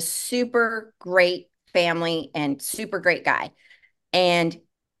 but just a super great family and super great guy. And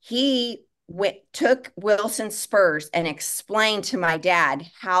he took Wilson Spurs and explained to my dad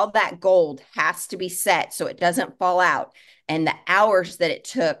how that gold has to be set so it doesn't fall out, and the hours that it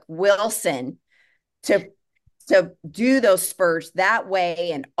took Wilson to do those Spurs that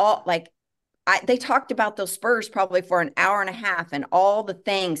way. And all, like, they talked about those Spurs probably for an hour and a half, and all the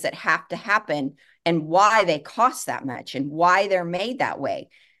things that have to happen and why they cost that much and why they're made that way.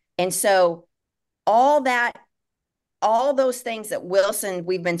 And so all that, all those things that Wilson,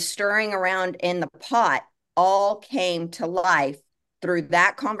 we've been stirring around in the pot, all came to life through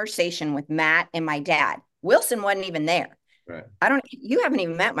that conversation with Matt and my dad. Wilson wasn't even there. Right. You haven't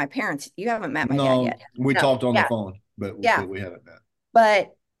even met my parents. You haven't met my dad No, yet. we No. talked on the Yeah. phone, but Yeah. we haven't met.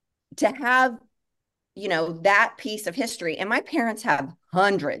 But to have, that piece of history, and my parents have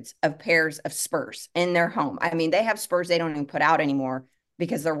hundreds of pairs of Spurs in their home. I mean, they have Spurs they don't even put out anymore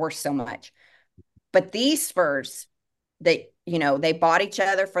because they're worth so much. But these Spurs, they bought each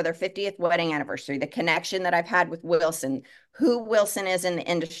other for their 50th wedding anniversary, the connection that I've had with Wilson, who Wilson is in the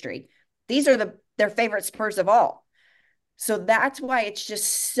industry. These are their favorite Spurs of all. So that's why it's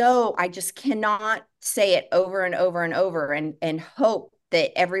just so, I just cannot say it over and over and over, and hope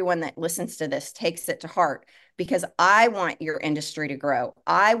that everyone that listens to this takes it to heart, because I want your industry to grow.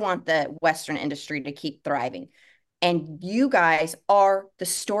 I want the Western industry to keep thriving. And you guys are the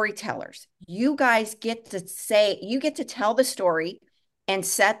storytellers. You guys get to tell the story and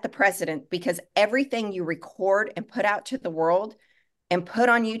set the precedent, because everything you record and put out to the world and put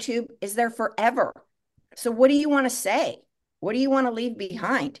on YouTube is there forever. So what do you want to say? What do you want to leave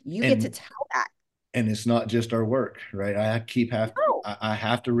behind? You get to tell that. And it's not just our work, right? I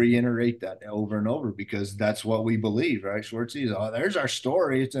have to reiterate that over and over, because that's what we believe, right? Schwartzy, there's our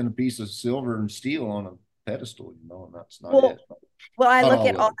story. It's in a piece of silver and steel on a pedestal, and that's not it. Well, I Not look all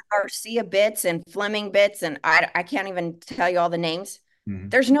at of all it. the Garcia bits and Fleming bits, and I can't even tell you all the names. Mm-hmm.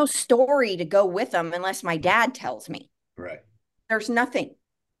 There's no story to go with them unless my dad tells me. Right. There's nothing.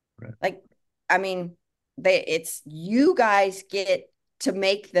 Right. Like, I mean, it's, you guys get to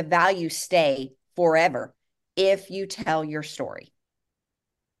make the value stay forever if you tell your story.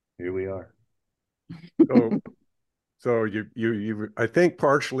 Here we are. So you I think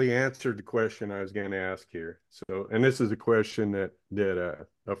partially answered the question I was going to ask here. So, and this is a question that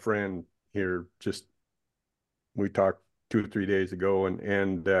a friend here, just, we talked 2 or 3 days ago,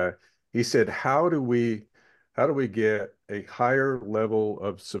 and he said, how do we get a higher level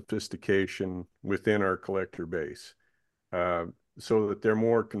of sophistication within our collector base, so that they're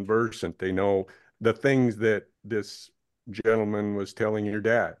more conversant? They know the things that this gentleman was telling your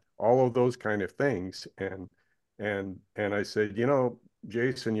dad, all of those kind of things. And I said,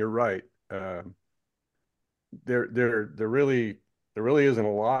 Jason, you're right. There really isn't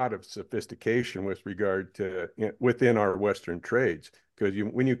a lot of sophistication with regard to within our Western trades, because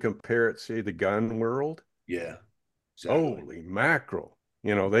when you compare it, say, the gun world, Yeah, exactly. Holy mackerel!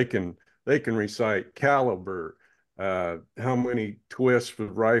 They can recite caliber, how many twists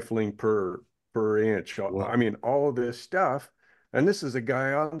of rifling per inch. Well, I mean, all of this stuff, and this is a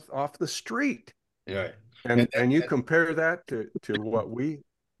guy off the street. right. And you compare that to what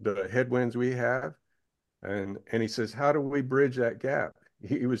the headwinds we have. And he says, how do we bridge that gap?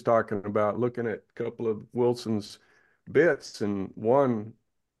 He was talking about looking at a couple of Wilson's bits, and one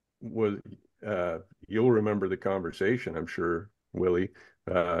was, you'll remember the conversation, I'm sure, Willie,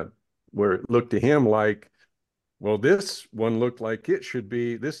 uh, where it looked to him like, well, this one looked like it should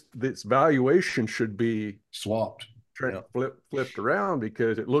be, this valuation should be swapped, flipped around,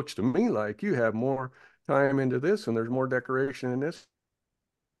 because it looks to me like you have more time into this and there's more decoration in this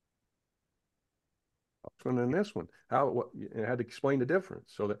one than this one. What, I had to explain the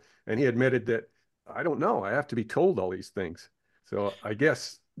difference. So that, and he admitted that, I don't know, I have to be told all these things. So I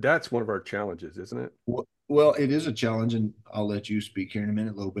guess that's one of our challenges, isn't it? Well, it is a challenge, and I'll let you speak here in a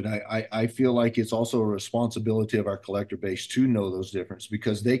minute, Lo, but I feel like it's also a responsibility of our collector base to know those differences,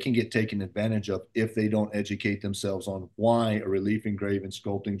 because they can get taken advantage of if they don't educate themselves on why a relief engraving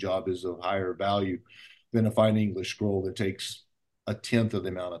sculpting job is of higher value than a fine English scroll that takes a tenth of the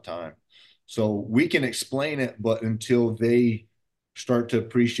amount of time. So we can explain it, but until they start to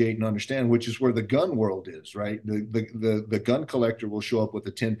appreciate and understand, which is where the gun world is, right? The gun collector will show up with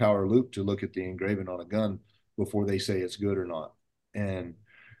a 10 power loop to look at the engraving on a gun before they say it's good or not. And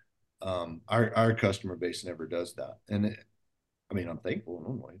our customer base never does that. And I mean, I'm thankful in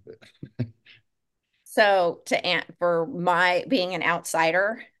one way, but so for my being an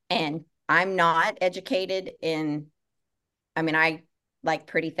outsider, and I'm not educated in, I mean, I like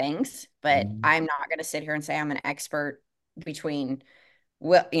pretty things, but I'm not going to sit here and say I'm an expert between,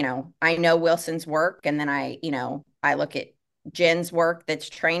 well, I know Wilson's work, and then I look at Jen's work that's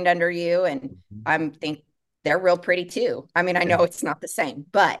trained under you, and I'm think they're real pretty too. I mean, I know it's not the same,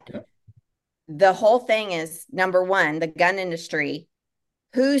 but the whole thing is, number one, the gun industry,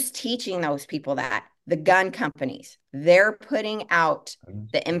 who's teaching those people that? The gun companies. They're putting out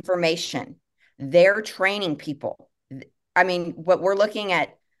the information. They're training people. I mean, what we're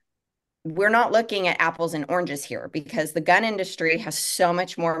not looking at apples and oranges here, because the gun industry has so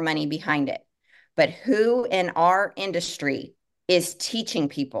much more money behind it. But who in our industry is teaching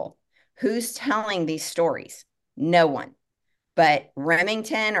people? Who's telling these stories? No one. But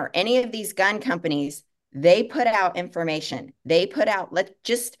Remington or any of these gun companies, they put out information. They put out,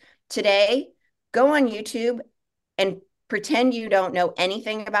 today, go on YouTube and pretend you don't know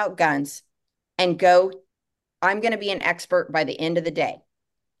anything about guns and go, I'm going to be an expert by the end of the day.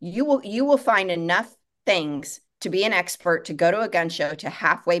 You will find enough things to be an expert, to go to a gun show, to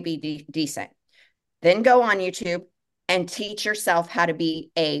halfway be decent. Then go on YouTube and teach yourself how to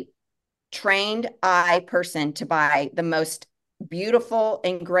be a trained eye person to buy the most beautiful,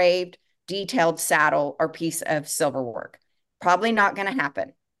 engraved, detailed saddle or piece of silverwork. Probably not going to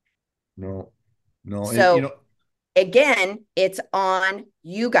happen. No. So again, it's on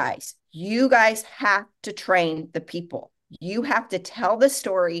you guys. You guys have to train the people. You have to tell the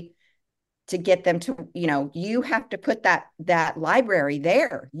story to get them to, you have to put that library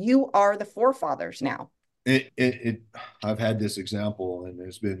there. You are the forefathers now. I've had this example, and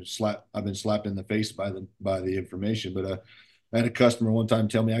I've been slapped in the face by the information, but I had a customer one time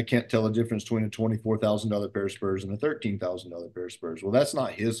tell me, I can't tell the difference between a $24,000 pair of spurs and a $13,000 pair of spurs. Well, that's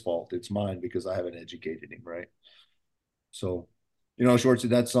not his fault. It's mine, because I haven't educated him, right? So, Schwartzy,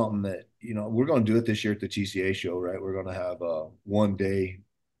 that's something that, we're going to do it this year at the TCA show, right? We're going to have one day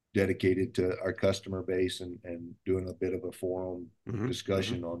dedicated to our customer base and doing a bit of a forum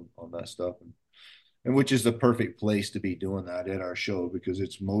discussion on that stuff. And which is the perfect place to be doing that at our show, because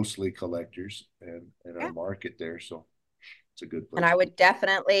it's mostly collectors and our market there. So it's a good place. And I would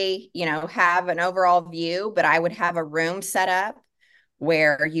definitely, have an overall view, but I would have a room set up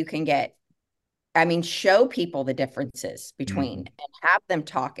where you can show people the differences between and have them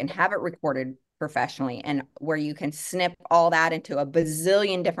talk and have it recorded professionally, and where you can snip all that into a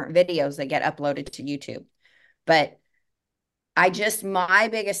bazillion different videos that get uploaded to YouTube. But my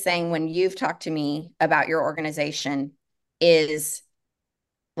biggest thing when you've talked to me about your organization is,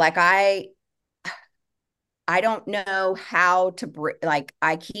 like, I don't know how to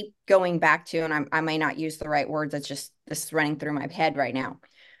I keep going back to, and I may not use the right words. It's just this running through my head right now,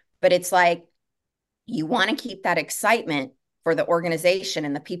 but it's like, you want to keep that excitement for the organization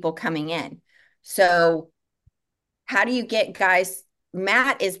and the people coming in. So how do you get guys?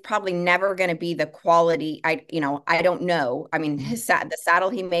 Matt is probably never going to be the quality. I don't know. I mean, the saddle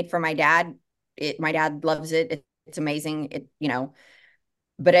he made for my dad, my dad loves it. It's amazing.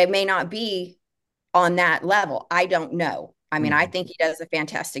 But it may not be on that level. I don't know. I mean, I think he does a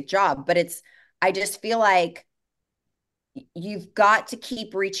fantastic job, but I just feel like you've got to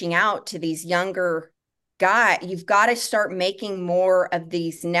keep reaching out to these younger you've got to start making more of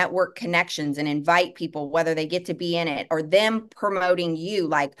these network connections and invite people, whether they get to be in it or them promoting you,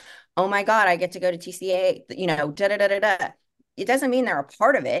 like, oh my God, I get to go to TCA, da da da da da. It doesn't mean they're a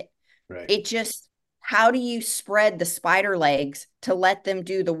part of it. Right. It just, how do you spread the spider legs to let them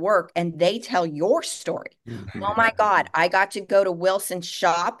do the work and they tell your story? Oh my God, I got to go to Wilson's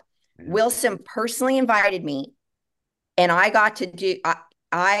shop. Yeah. Wilson personally invited me, and I got to do,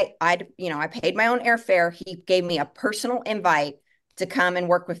 I paid my own airfare. He gave me a personal invite to come and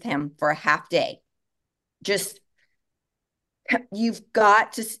work with him for a half day. Just, you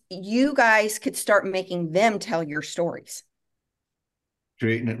guys could start making them tell your stories.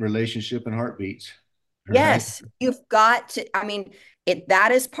 Creating a relationship and heartbeats. Right? Yes, you've got to,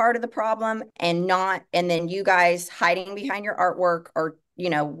 that is part of the problem, and then you guys hiding behind your artwork or,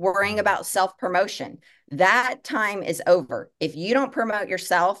 worrying about self-promotion. That time is over. If you don't promote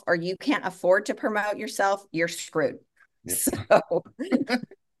yourself or you can't afford to promote yourself, you're screwed. Yep. So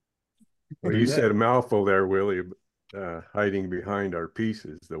well, you said a mouthful there, Willie, hiding behind our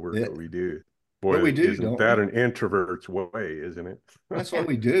pieces, the work that we do. Boy, what we do, isn't that an introvert's way, isn't it? That's what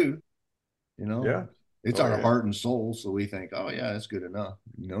we do. Yeah. It's our heart and soul. So we think, oh yeah, that's good enough.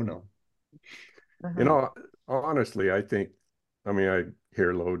 No. Honestly, I think, I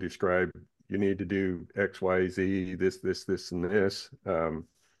hear Lo describe, you need to do X, Y, Z, this, and this.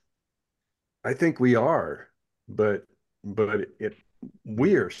 I think we are, but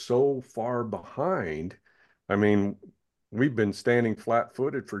we are so far behind. We've been standing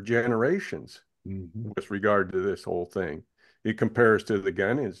flat-footed for generations with regard to this whole thing. It compares to the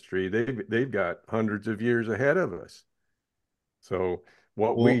gun industry. They've got hundreds of years ahead of us. So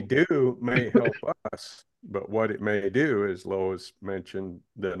what we do may help us, but what it may do, as Lois mentioned,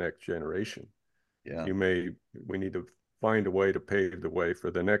 the next generation. Yeah. We need to find a way to pave the way for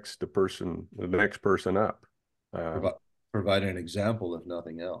the next person up. Provide an example, if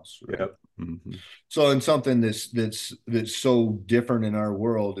nothing else. Right? Yep. Mm-hmm. So, and something that's so different in our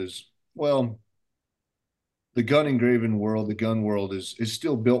world is, well, the gun engraving world, the gun world is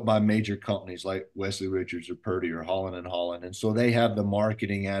still built by major companies like Wesley Richards or Purdy or Holland and Holland. And so they have the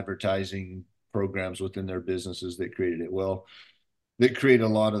marketing, advertising programs within their businesses that created it. Well, they create a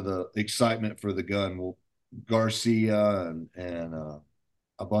lot of the excitement for the gun. Well, Garcia and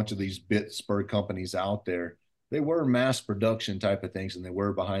a bunch of these bit spur companies out there, they were mass production type of things, and they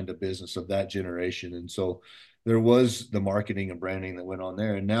were behind the business of that generation. And so there was the marketing and branding that went on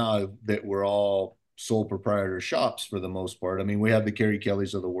there. And now that we're all sole proprietor shops for the most part, we have the Cary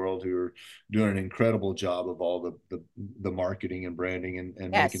Kellys of the world who are doing an incredible job of all the marketing and branding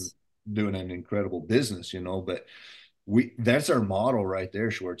and yes. doing an incredible business, but that's our model right there,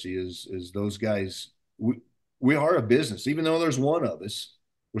 Schwartzy, is those guys. We are a business, even though there's one of us,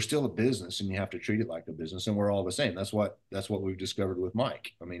 we're still a business, and you have to treat it like a business, and we're all the same. That's what we've discovered with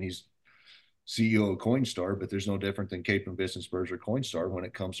Mike. He's CEO of Coinstar, but there's no different than Cape and Business Spurs or Coinstar when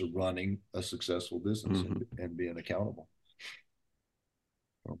it comes to running a successful business and being accountable.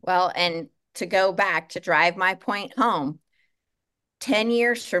 Well, and to go back to drive my point home, 10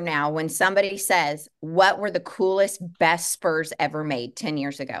 years from now, when somebody says, what were the coolest, best spurs ever made 10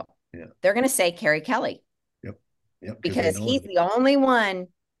 years ago? Yeah. They're going to say Cary Kelly. Yep. Because he's the only one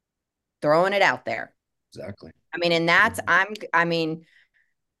throwing it out there. Exactly. And that's,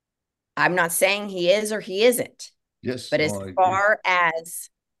 I'm not saying he is or he isn't. Yes. But as far as,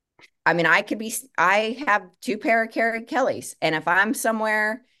 I have 2 pair of Cary Kellys. And if I'm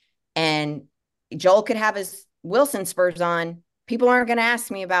somewhere and Joel could have his Wilson spurs on, people aren't going to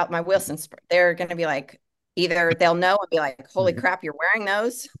ask me about my Wilson spurs. They're going to be like, either they'll know and be like, holy crap, you're wearing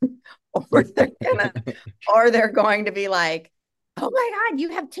those. or they're going to be like, oh my God, you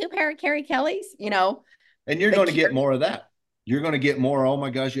have 2 pair of Cary Kellys, And you're going to get more of that. You're going to get more, oh my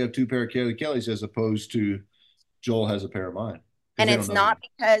gosh, you have 2 pair of Cary Kellys, as opposed to Joel has a pair of mine. And it's not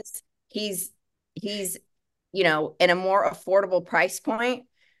because he's in a more affordable price point.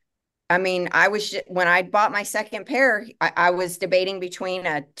 When I bought my second pair, I was debating between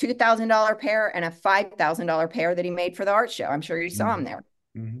a $2,000 pair and a $5,000 pair that he made for the art show. I'm sure you saw him there,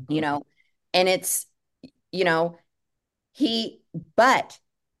 and it's,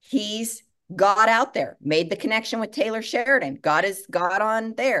 he's got out there, made the connection with Taylor Sheridan, got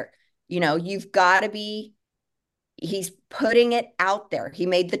on there. You've got to be, he's putting it out there. He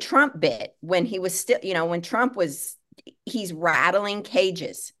made the Trump bit when he was still, when Trump was, he's rattling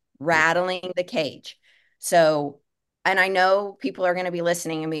the cage. So, and I know people are going to be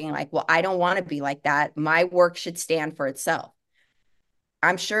listening and being like, well, I don't want to be like that. My work should stand for itself.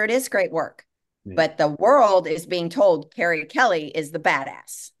 I'm sure it is great work, but the world is being told Cary Kelly is the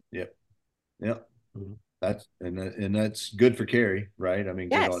badass. Yep. And that's good for Cary, right? I mean,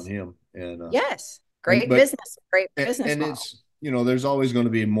 good on Yes. him. And Yes. and Great but business. Great business and model. it's, there's always going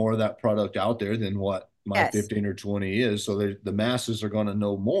to be more of that product out there than what my Yes. 15 or 20 is. So the masses are going to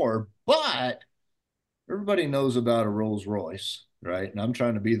know more, but everybody knows about a Rolls Royce, right? And I'm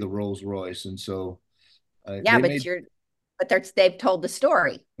trying to be the Rolls Royce. And so Yeah, they but made they've told the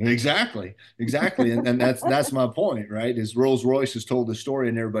story. exactly. And that's my point, right? Is Rolls Royce has told the story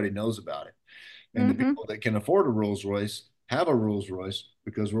and everybody knows about it. And the Mm-hmm. people that can afford a Rolls Royce have a Rolls Royce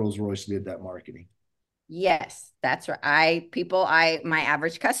because Rolls Royce did that marketing. Yes, that's right. My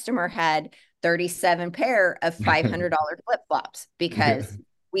average customer had 37 pair of $500 flip-flops Yeah. because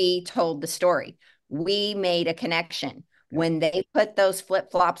we told the story. We made a connection. Yeah. When they put those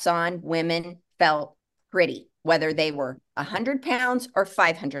flip-flops on, women felt pretty, whether they were 100 pounds or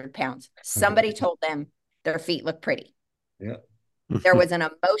 500 pounds. Somebody told them their feet look pretty. Yeah. There was an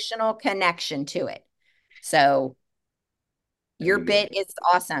emotional connection to it. So There your you go. bit is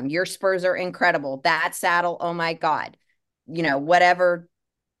awesome. Your spurs are incredible. That saddle, oh my God. Whatever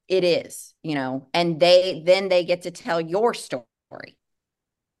it is, and they get to tell your story.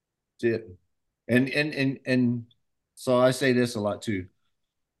 That's it. And so I say this a lot too.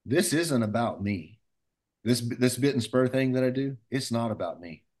 This isn't about me. This bit and spur thing that I do, it's not about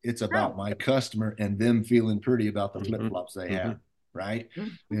me. It's about No. my customer and them feeling pretty about the flip Mhm. flops they Mhm. have, right?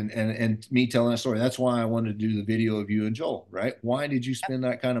 Mhm. And me telling a story. That's why I wanted to do the video of you and Joel, right? Why did you spend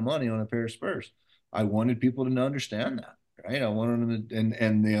that kind of money on a pair of spurs? I wanted people to understand that, right? I wanted them to,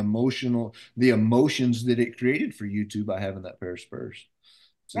 and the emotions that it created for you two by having that pair of spurs.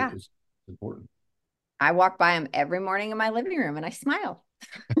 Yeah. It's important. I walk by them every morning in my living room and I smile.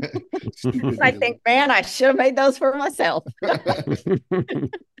 Stupid. I think, man, I should have made those for myself. Dead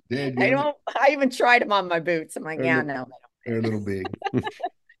gummit. I even tried them on my boots. I'm like, They're a yeah, little, no, they're a little big.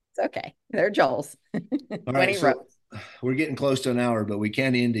 it's okay. They're Joel's All when right, he wrote. so we're getting close to an hour, but we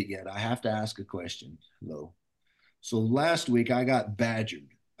can't end it yet. I have to ask a question, though. So last week I got badgered.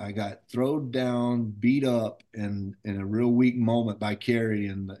 I got thrown down, beat up, and in a real weak moment by Cary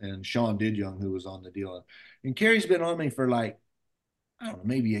and Sean Didyoung, who was on the deal. And Cary's been on me for like, I don't know,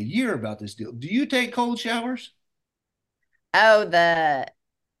 maybe a year about this deal. Do you take cold showers? Oh,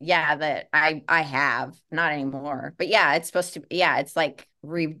 yeah, that I have, not anymore. But yeah, it's supposed to, yeah, it's like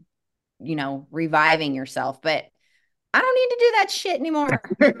reviving yourself. But I don't need to do that shit anymore.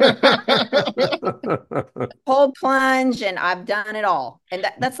 Cold plunge, and I've done it all. And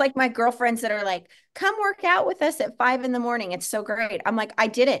that's like my girlfriends that are like, come work out with us at 5 in the morning. It's so great. I'm like, I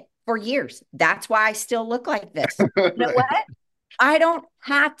did it for years. That's why I still look like this. You know what? I don't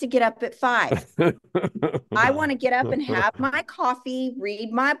have to get up at 5. I want to get up and have my coffee,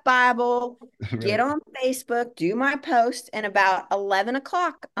 read my Bible, get Right. on Facebook, do my post, and about 11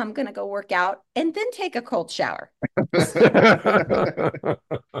 o'clock, I'm going to go work out and then take a cold shower. But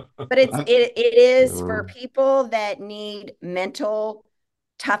it is for people that need mental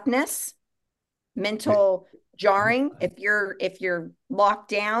toughness, mental jarring. If you're locked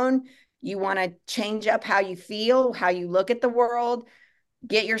down, you want to change up how you feel, how you look at the world,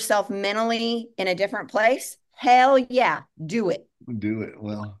 get yourself mentally in a different place. Hell yeah, do it. Do it.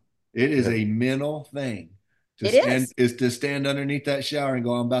 Well, it is Yeah. a mental thing It is. to stand underneath that shower and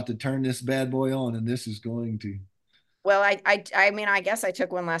go, I'm about to turn this bad boy on, and this is going to. Well, I mean, I guess I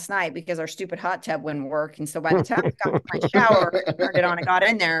took one last night because our stupid hot tub wouldn't work. And so by the time I got to my shower and turned it on and got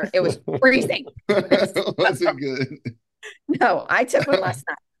in there, it was freezing. Was it good? No, I took one last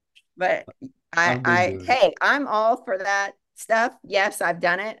night. But I've been doing it. hey, I'm all for that stuff. Yes, I've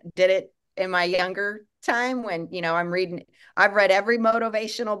done it. Did it in my younger time when, I've read every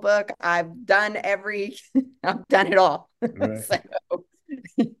motivational book. I've done it all. Right. So,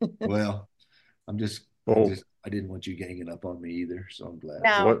 Well, Oh, I didn't want you ganging up on me either, so I'm glad.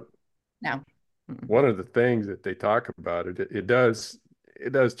 no, what no. one of the things that they talk about it does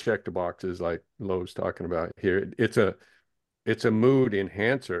check the boxes like Lowe's talking about here. It's a mood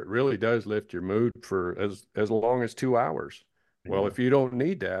enhancer. It really does lift your mood for as long as 2 hours. Well, if you don't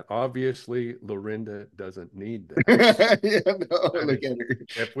need that, obviously Lorinda doesn't need that. Yeah, no, I look mean, at her.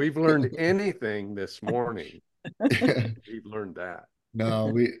 if we've learned anything this morning, we've learned that.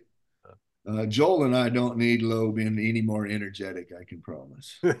 No, Joel and I don't need Lowe being any more energetic, I can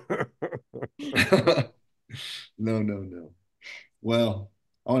promise. No, no, no. Well,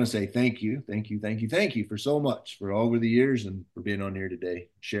 I want to say thank you, thank you, thank you, thank you for so much for all over the years and for being on here today,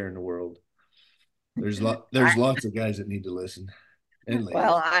 sharing the world. There's lots of guys that need to listen and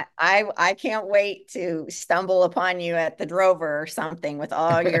Well, ladies. I can't wait to stumble upon you at the Drover or something with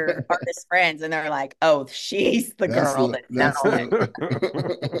all your artist friends, and they're like, "Oh, she's the girl that That's sells it."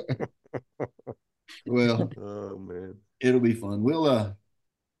 the Well, Oh man. it'll be fun. We'll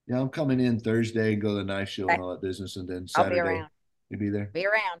yeah, I'm coming in Thursday and go to the knife show Okay. and all that business, and then I'll be Saturday around. you be there. Be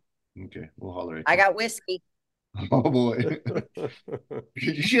around. Okay, we'll holler at I you. got whiskey. Oh boy,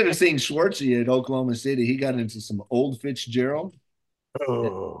 you should have seen Schwartzy at Oklahoma City. He got into some old Fitzgerald,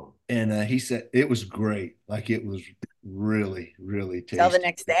 Oh, and he said it was great. Like it was really, really Till the tasty.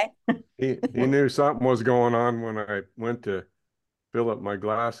 next day. he knew something was going on when I went to fill up my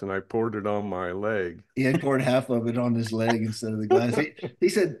glass and I poured it on my leg. He had poured half of it on his leg instead of the glass. He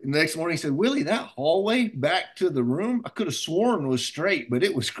said the next morning, he said, Willie, that hallway back to the room, I could have sworn was straight, but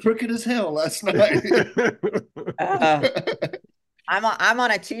it was crooked as hell last night. Uh, I'm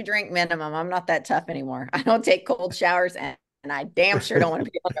on a 2-drink minimum. I'm not that tough anymore. I don't take cold showers, and I damn sure don't want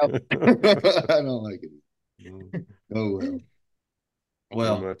to be hungover. I don't like it. Oh well. Too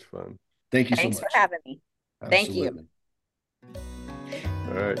Well, much fun. thank you so Thanks for much. having me. Thank you. Absolutely.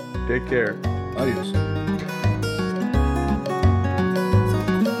 All right. Take care. Adios.